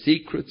judge the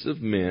secrets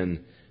of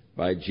men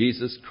by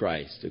Jesus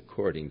Christ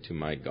according to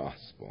my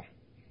gospel.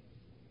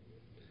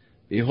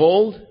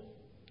 Behold,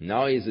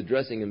 now he is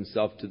addressing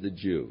himself to the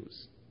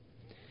Jews.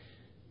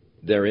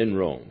 They're in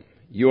Rome.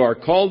 You are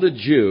called a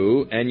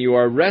Jew, and you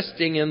are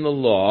resting in the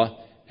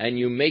law, and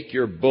you make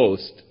your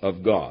boast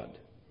of God.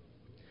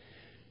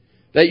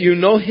 That you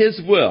know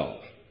his will.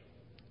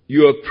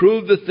 You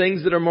approve the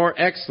things that are more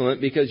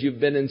excellent because you've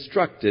been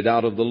instructed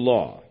out of the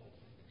law.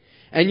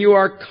 And you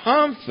are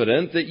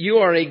confident that you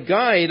are a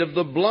guide of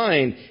the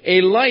blind,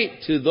 a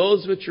light to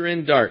those which are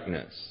in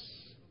darkness.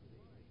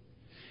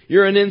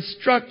 You're an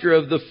instructor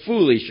of the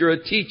foolish. You're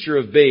a teacher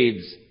of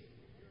babes.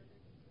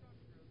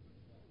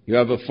 You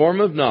have a form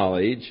of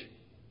knowledge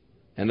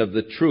and of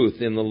the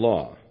truth in the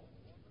law.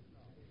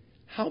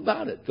 How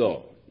about it,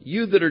 though?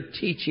 You that are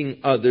teaching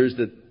others,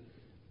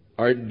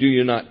 do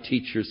you not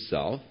teach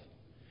yourself?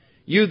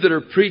 You that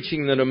are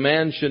preaching that a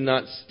man should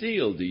not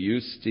steal, do you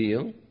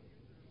steal?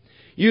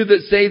 You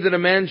that say that a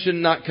man should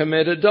not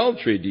commit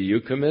adultery, do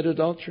you commit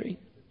adultery?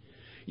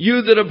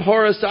 You that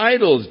abhorrest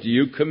idols, do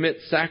you commit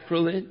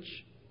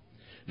sacrilege?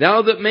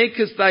 Thou that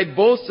makest thy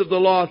boast of the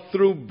law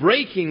through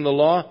breaking the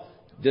law,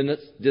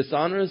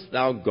 dishonorest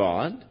thou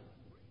God?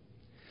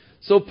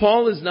 So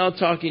Paul is now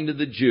talking to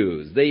the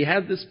Jews. They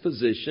had this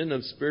position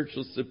of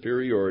spiritual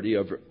superiority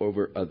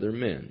over other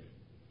men.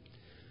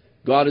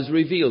 God has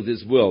revealed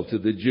his will to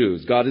the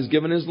Jews. God has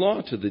given his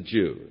law to the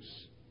Jews.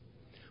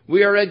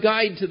 We are a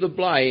guide to the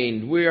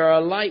blind. We are a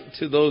light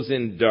to those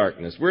in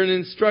darkness. We're an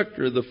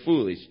instructor of the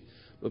foolish.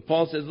 But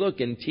Paul says,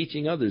 look, in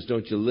teaching others,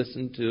 don't you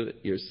listen to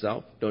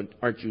yourself?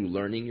 Aren't you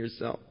learning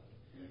yourself?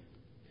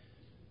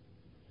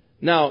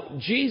 Now,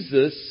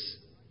 Jesus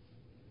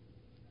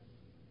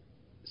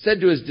said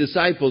to his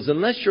disciples,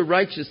 unless your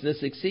righteousness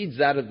exceeds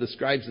that of the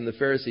scribes and the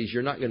Pharisees,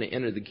 you're not going to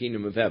enter the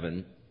kingdom of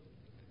heaven.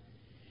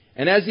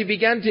 And as he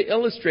began to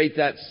illustrate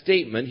that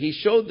statement, he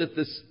showed that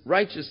the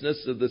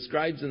righteousness of the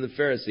scribes and the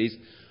Pharisees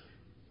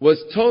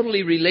was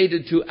totally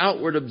related to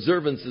outward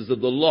observances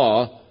of the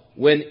law,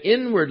 when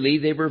inwardly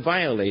they were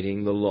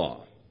violating the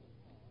law.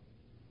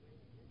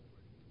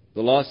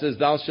 The law says,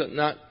 thou shalt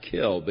not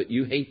kill, but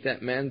you hate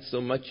that man so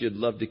much you'd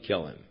love to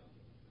kill him.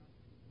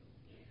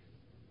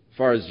 As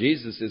far as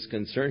Jesus is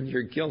concerned,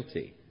 you're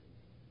guilty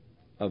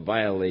of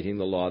violating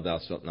the law, thou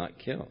shalt not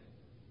kill.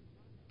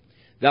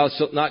 Thou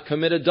shalt not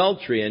commit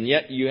adultery, and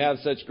yet you have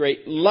such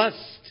great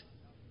lust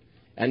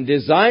and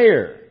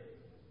desire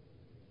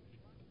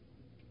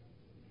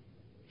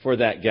for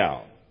that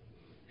gal.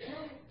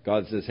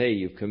 God says, hey,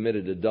 you've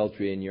committed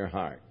adultery in your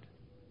heart.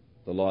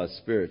 The law is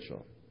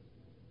spiritual.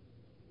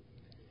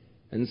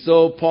 And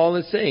so Paul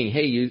is saying,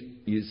 hey,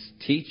 you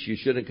teach you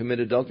shouldn't commit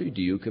adultery.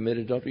 Do you commit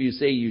adultery? You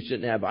say you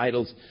shouldn't have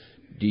idols.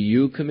 Do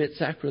you commit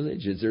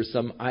sacrilege? Is there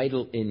some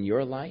idol in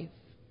your life?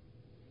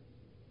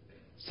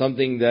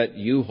 Something that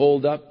you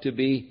hold up to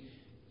be,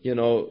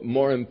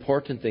 more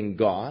important than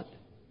God?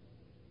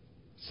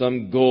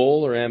 Some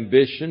goal or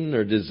ambition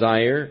or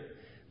desire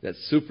that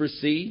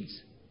supersedes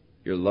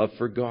your love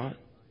for God?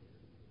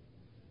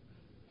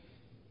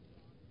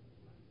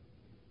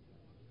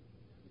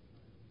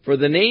 For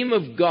the name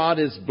of God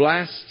is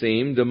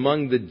blasphemed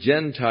among the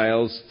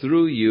Gentiles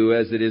through you,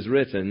 as it is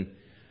written,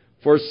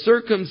 for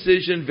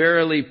circumcision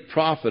verily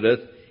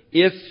profiteth,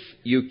 if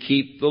you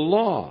keep the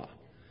law.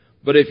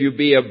 But if you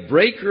be a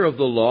breaker of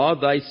the law,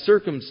 thy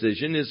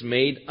circumcision is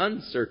made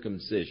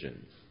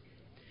uncircumcision.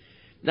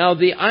 Now,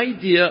 the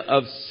idea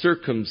of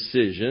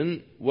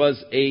circumcision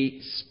was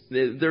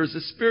there's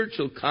a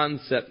spiritual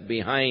concept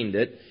behind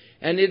it,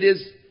 and it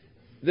is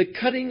the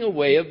cutting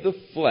away of the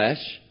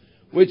flesh,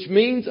 which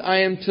means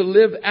I am to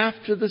live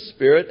after the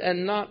Spirit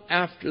and not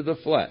after the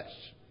flesh.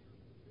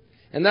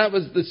 And that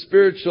was the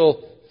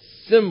spiritual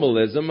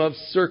symbolism of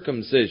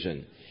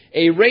circumcision.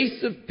 A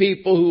race of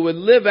people who would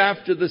live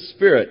after the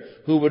Spirit,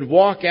 who would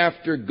walk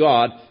after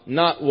God,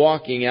 not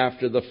walking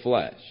after the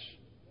flesh.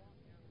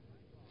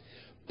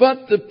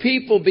 But the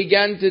people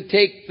began to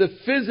take the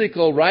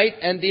physical right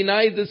and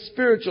deny the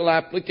spiritual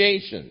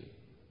application.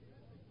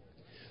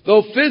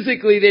 Though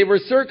physically they were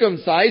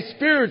circumcised,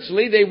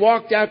 spiritually they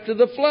walked after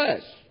the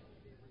flesh.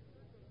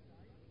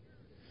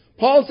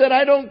 Paul said,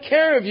 I don't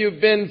care if you've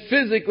been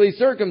physically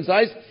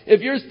circumcised.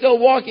 If you're still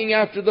walking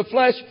after the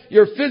flesh,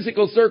 your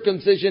physical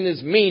circumcision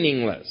is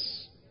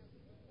meaningless.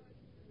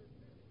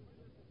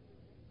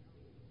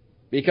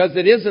 Because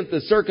it isn't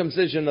the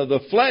circumcision of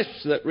the flesh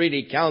that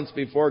really counts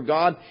before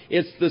God.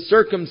 It's the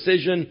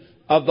circumcision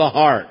of the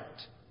heart.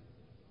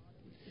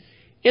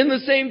 In the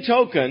same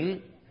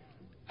token,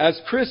 as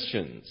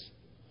Christians,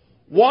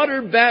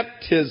 water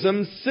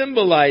baptism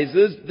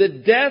symbolizes the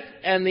death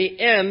and the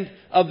end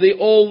of the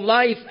old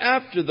life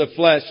after the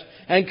flesh.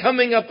 And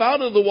coming up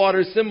out of the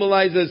water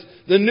symbolizes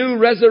the new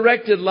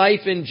resurrected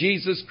life in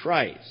Jesus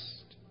Christ.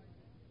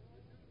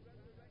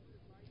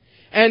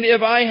 And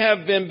if I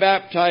have been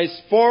baptized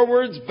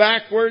forwards,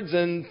 backwards,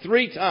 and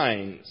 3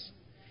 times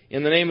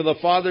in the name of the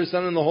Father,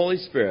 Son, and the Holy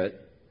Spirit,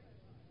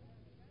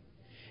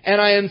 and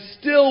I am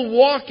still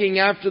walking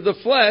after the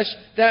flesh,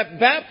 that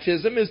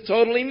baptism is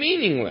totally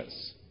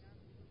meaningless.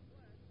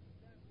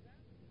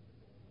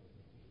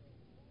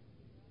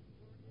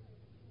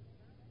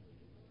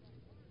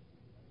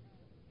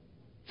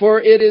 For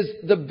it is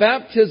the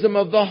baptism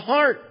of the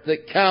heart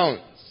that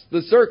counts,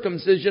 the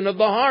circumcision of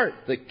the heart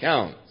that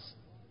counts.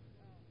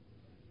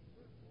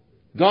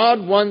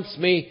 God wants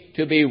me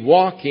to be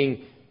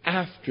walking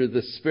after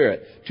the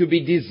Spirit, to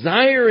be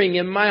desiring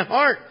in my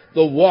heart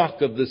the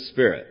walk of the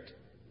Spirit.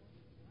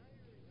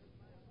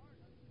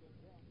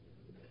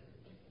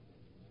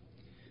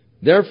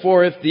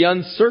 Therefore, if the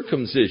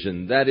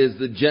uncircumcision, that is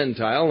the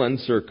Gentile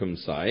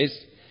uncircumcised,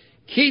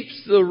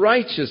 keeps the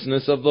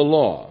righteousness of the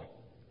law,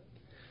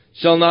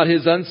 shall not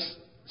his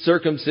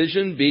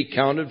uncircumcision be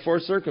counted for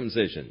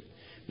circumcision?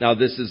 Now,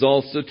 this is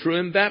also true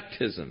in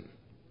baptism.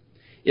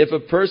 If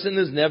a person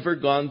has never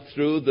gone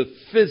through the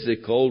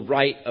physical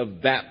rite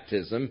of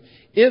baptism,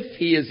 if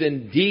he is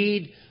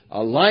indeed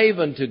alive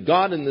unto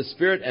God in the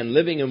Spirit and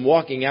living and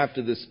walking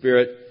after the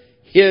Spirit,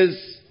 his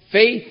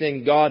faith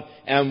in God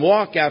and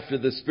walk after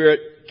the Spirit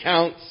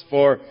counts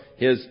for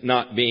his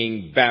not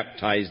being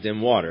baptized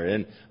in water.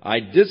 And I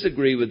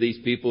disagree with these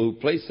people who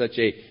place such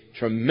a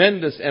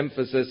tremendous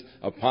emphasis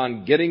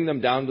upon getting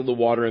them down to the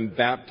water and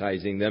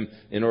baptizing them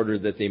in order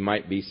that they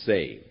might be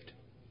saved.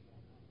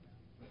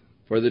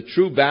 For the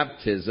true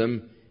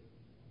baptism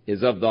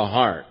is of the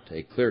heart,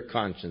 a clear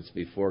conscience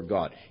before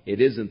God. It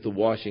isn't the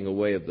washing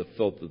away of the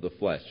filth of the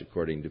flesh,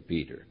 according to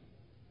Peter.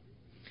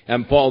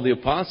 And Paul the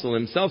Apostle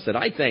himself said,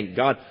 I thank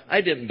God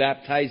I didn't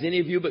baptize any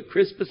of you but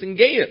Crispus and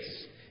Gaius,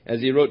 as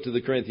he wrote to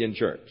the Corinthian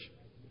church.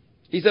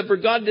 He said, for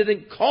God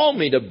didn't call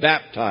me to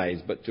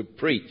baptize, but to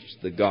preach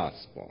the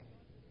gospel.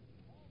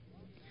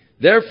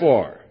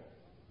 Therefore,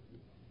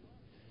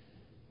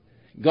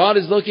 God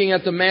is looking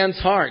at the man's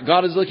heart.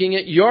 God is looking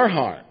at your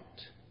heart.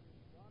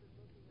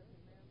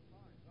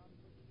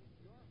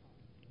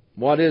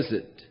 What is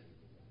it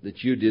that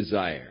you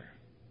desire?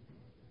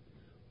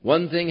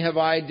 One thing have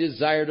I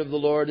desired of the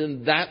Lord,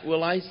 and that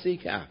will I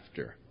seek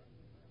after.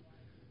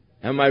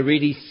 Am I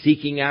really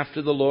seeking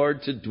after the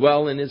Lord to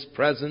dwell in His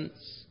presence?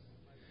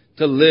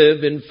 To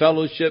live in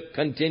fellowship,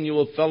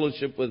 continual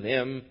fellowship with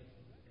Him?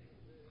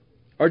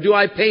 Or do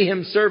I pay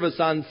Him service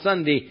on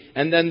Sunday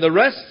and then the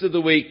rest of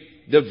the week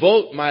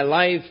devote my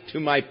life to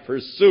my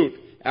pursuit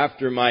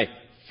after my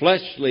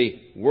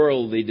fleshly,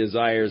 worldly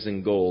desires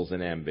and goals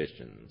and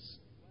ambitions?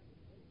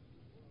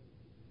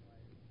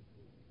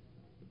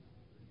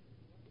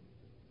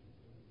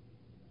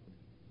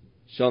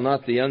 Shall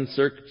not the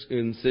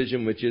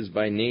uncircumcision which is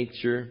by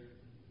nature,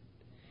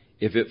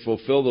 if it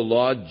fulfill the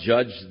law,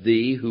 judge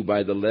thee who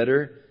by the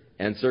letter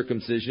and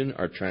circumcision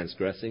are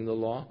transgressing the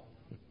law?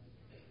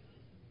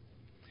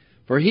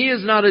 For he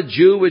is not a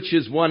Jew which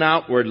is one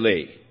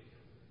outwardly,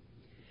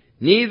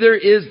 neither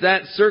is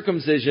that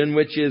circumcision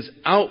which is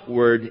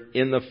outward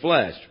in the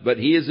flesh, but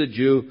he is a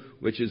Jew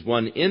which is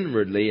one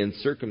inwardly, and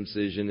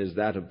circumcision is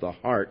that of the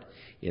heart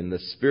in the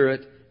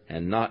spirit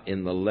and not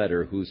in the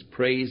letter, whose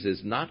praise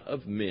is not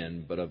of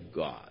men but of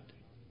God.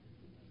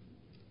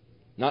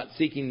 Not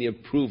seeking the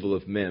approval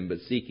of men, but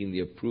seeking the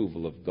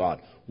approval of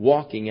God.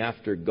 Walking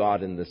after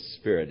God in the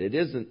Spirit. It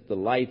isn't the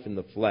life in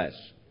the flesh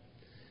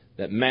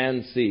that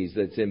man sees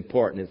that's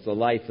important. It's the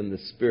life in the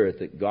Spirit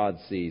that God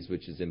sees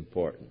which is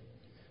important.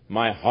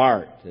 My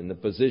heart and the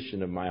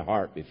position of my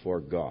heart before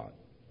God.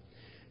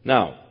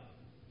 Now,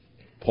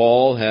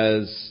 Paul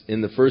has, in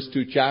the first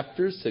 2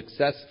 chapters,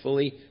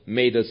 successfully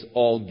made us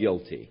all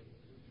guilty.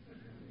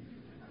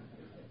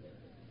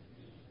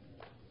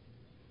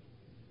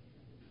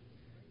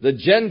 The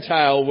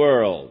Gentile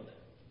world,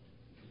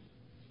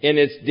 in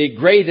its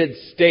degraded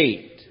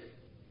state,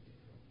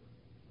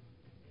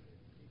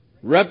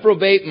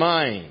 reprobate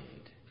mind,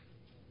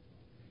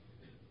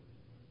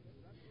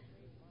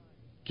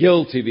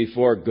 guilty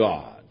before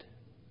God.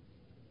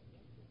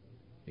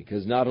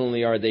 Because not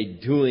only are they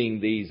doing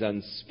these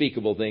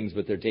unspeakable things,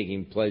 but they're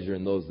taking pleasure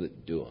in those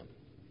that do them.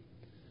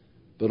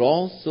 But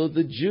also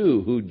the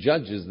Jew who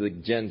judges the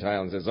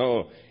Gentile and says,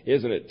 oh,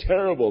 isn't it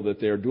terrible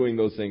that they're doing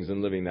those things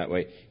and living that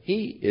way?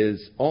 He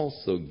is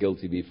also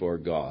guilty before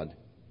God.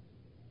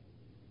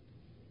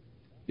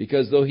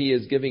 Because though he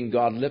is giving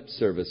God lip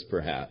service,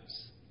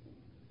 perhaps,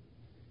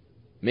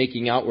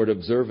 making outward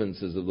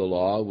observances of the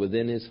law,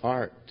 within his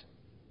heart,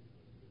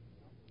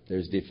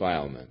 there's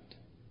defilement.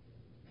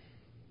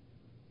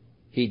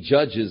 He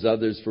judges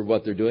others for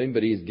what they're doing,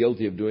 but he's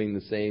guilty of doing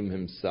the same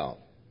himself.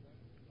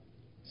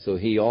 So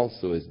he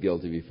also is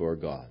guilty before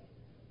God.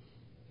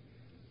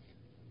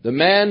 The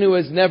man who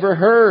has never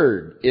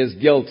heard is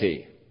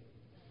guilty,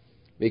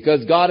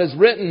 because God has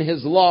written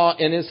His law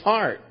in his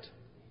heart,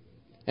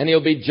 and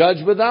he'll be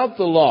judged without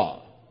the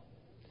law.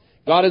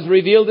 God has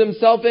revealed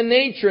Himself in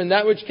nature, and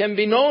that which can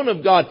be known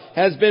of God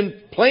has been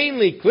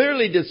plainly,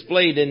 clearly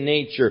displayed in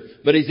nature,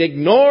 but he's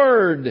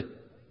ignored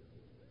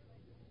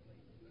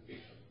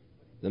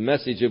the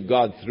message of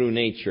God through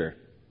nature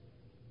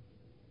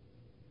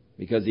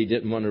because he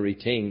didn't want to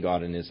retain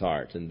God in his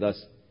heart. And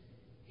thus,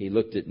 he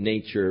looked at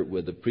nature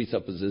with a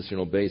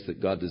presuppositional base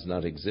that God does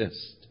not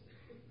exist.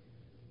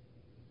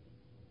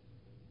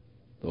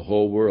 The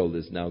whole world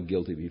is now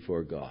guilty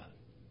before God.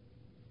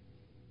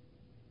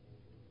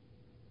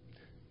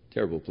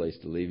 Terrible place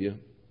to leave you.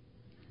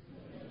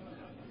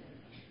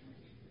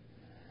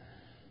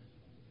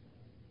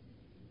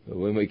 But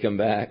when we come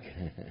back,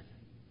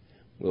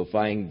 we'll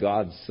find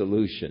God's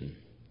solution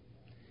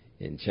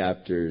in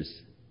chapters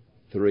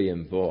 3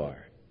 and 4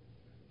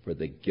 for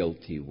the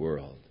guilty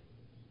world.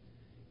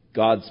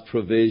 God's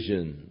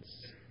provisions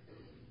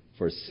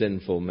for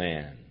sinful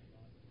man.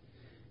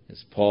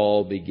 As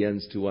Paul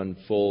begins to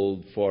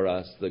unfold for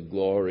us the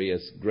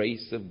glorious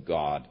grace of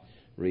God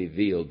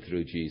revealed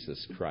through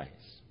Jesus Christ.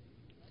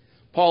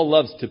 Paul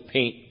loves to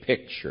paint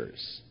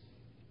pictures.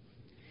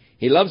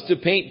 He loves to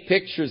paint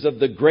pictures of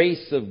the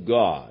grace of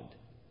God.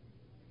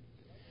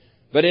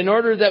 But in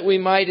order that we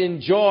might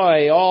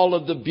enjoy all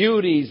of the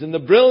beauties and the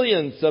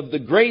brilliance of the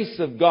grace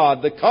of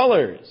God, the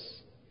colors,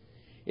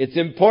 it's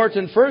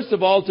important, first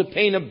of all, to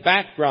paint a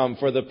background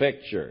for the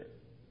picture.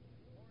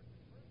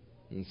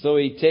 And so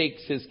he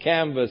takes his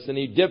canvas and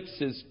he dips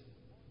his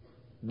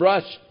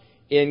brush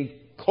in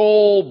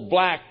coal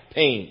black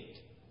paint.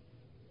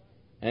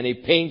 And he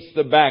paints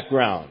the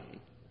background.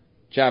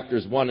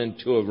 Chapters 1 and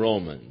 2 of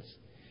Romans.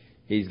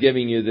 He's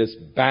giving you this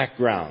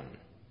background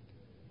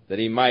that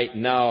he might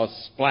now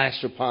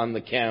splash upon the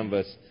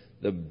canvas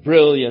the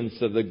brilliance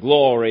of the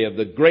glory of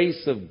the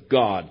grace of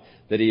God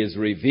that he has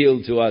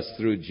revealed to us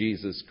through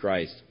Jesus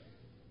Christ.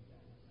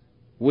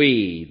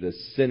 We, the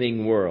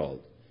sinning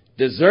world,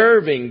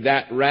 deserving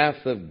that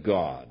wrath of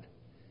God,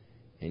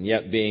 and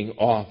yet being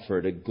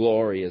offered a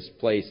glorious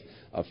place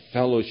of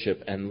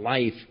fellowship and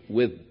life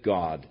with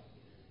God,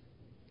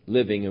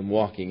 living and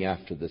walking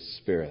after the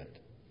Spirit,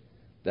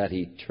 that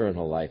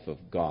eternal life of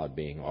God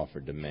being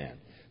offered to man.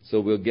 So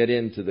we'll get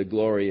into the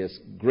glorious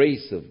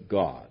grace of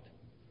God,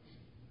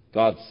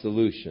 God's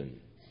solution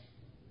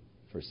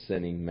for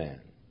sinning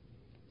man.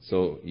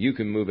 So you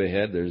can move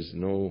ahead. There's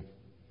no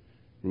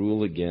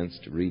rule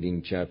against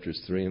reading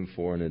chapters 3 and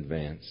 4 in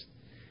advance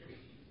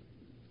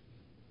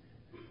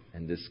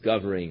and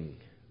discovering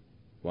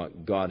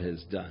what God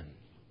has done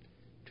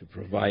to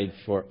provide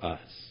for us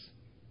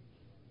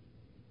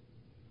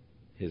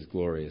His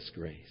glorious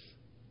grace.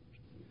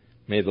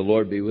 May the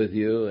Lord be with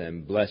you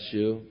and bless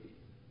you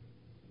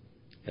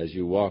as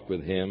you walk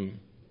with Him.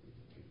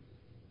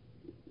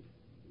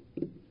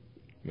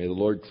 May the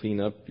Lord clean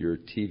up your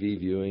TV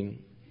viewing,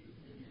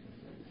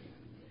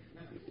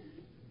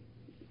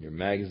 your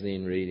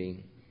magazine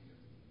reading.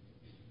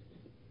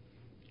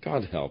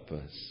 God help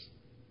us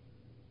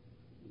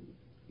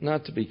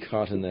not to be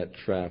caught in that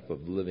trap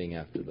of living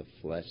after the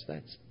flesh.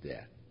 That's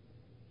death.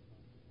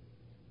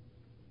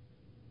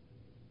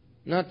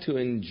 Not to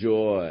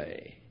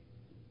enjoy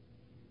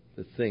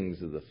the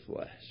things of the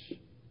flesh,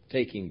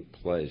 taking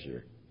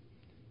pleasure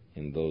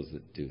in those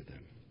that do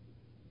them.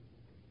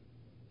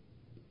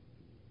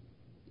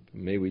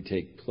 May we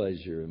take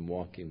pleasure in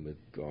walking with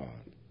God,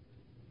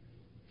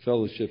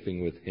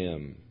 fellowshipping with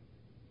Him,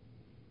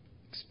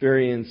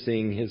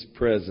 experiencing His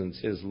presence,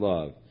 His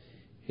love,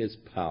 His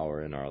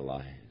power in our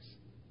lives.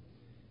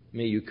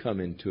 May you come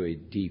into a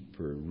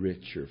deeper,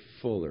 richer,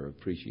 fuller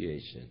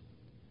appreciation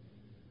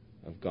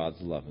of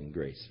God's love and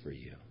grace for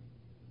you.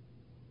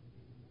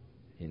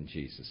 In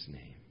Jesus'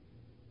 name.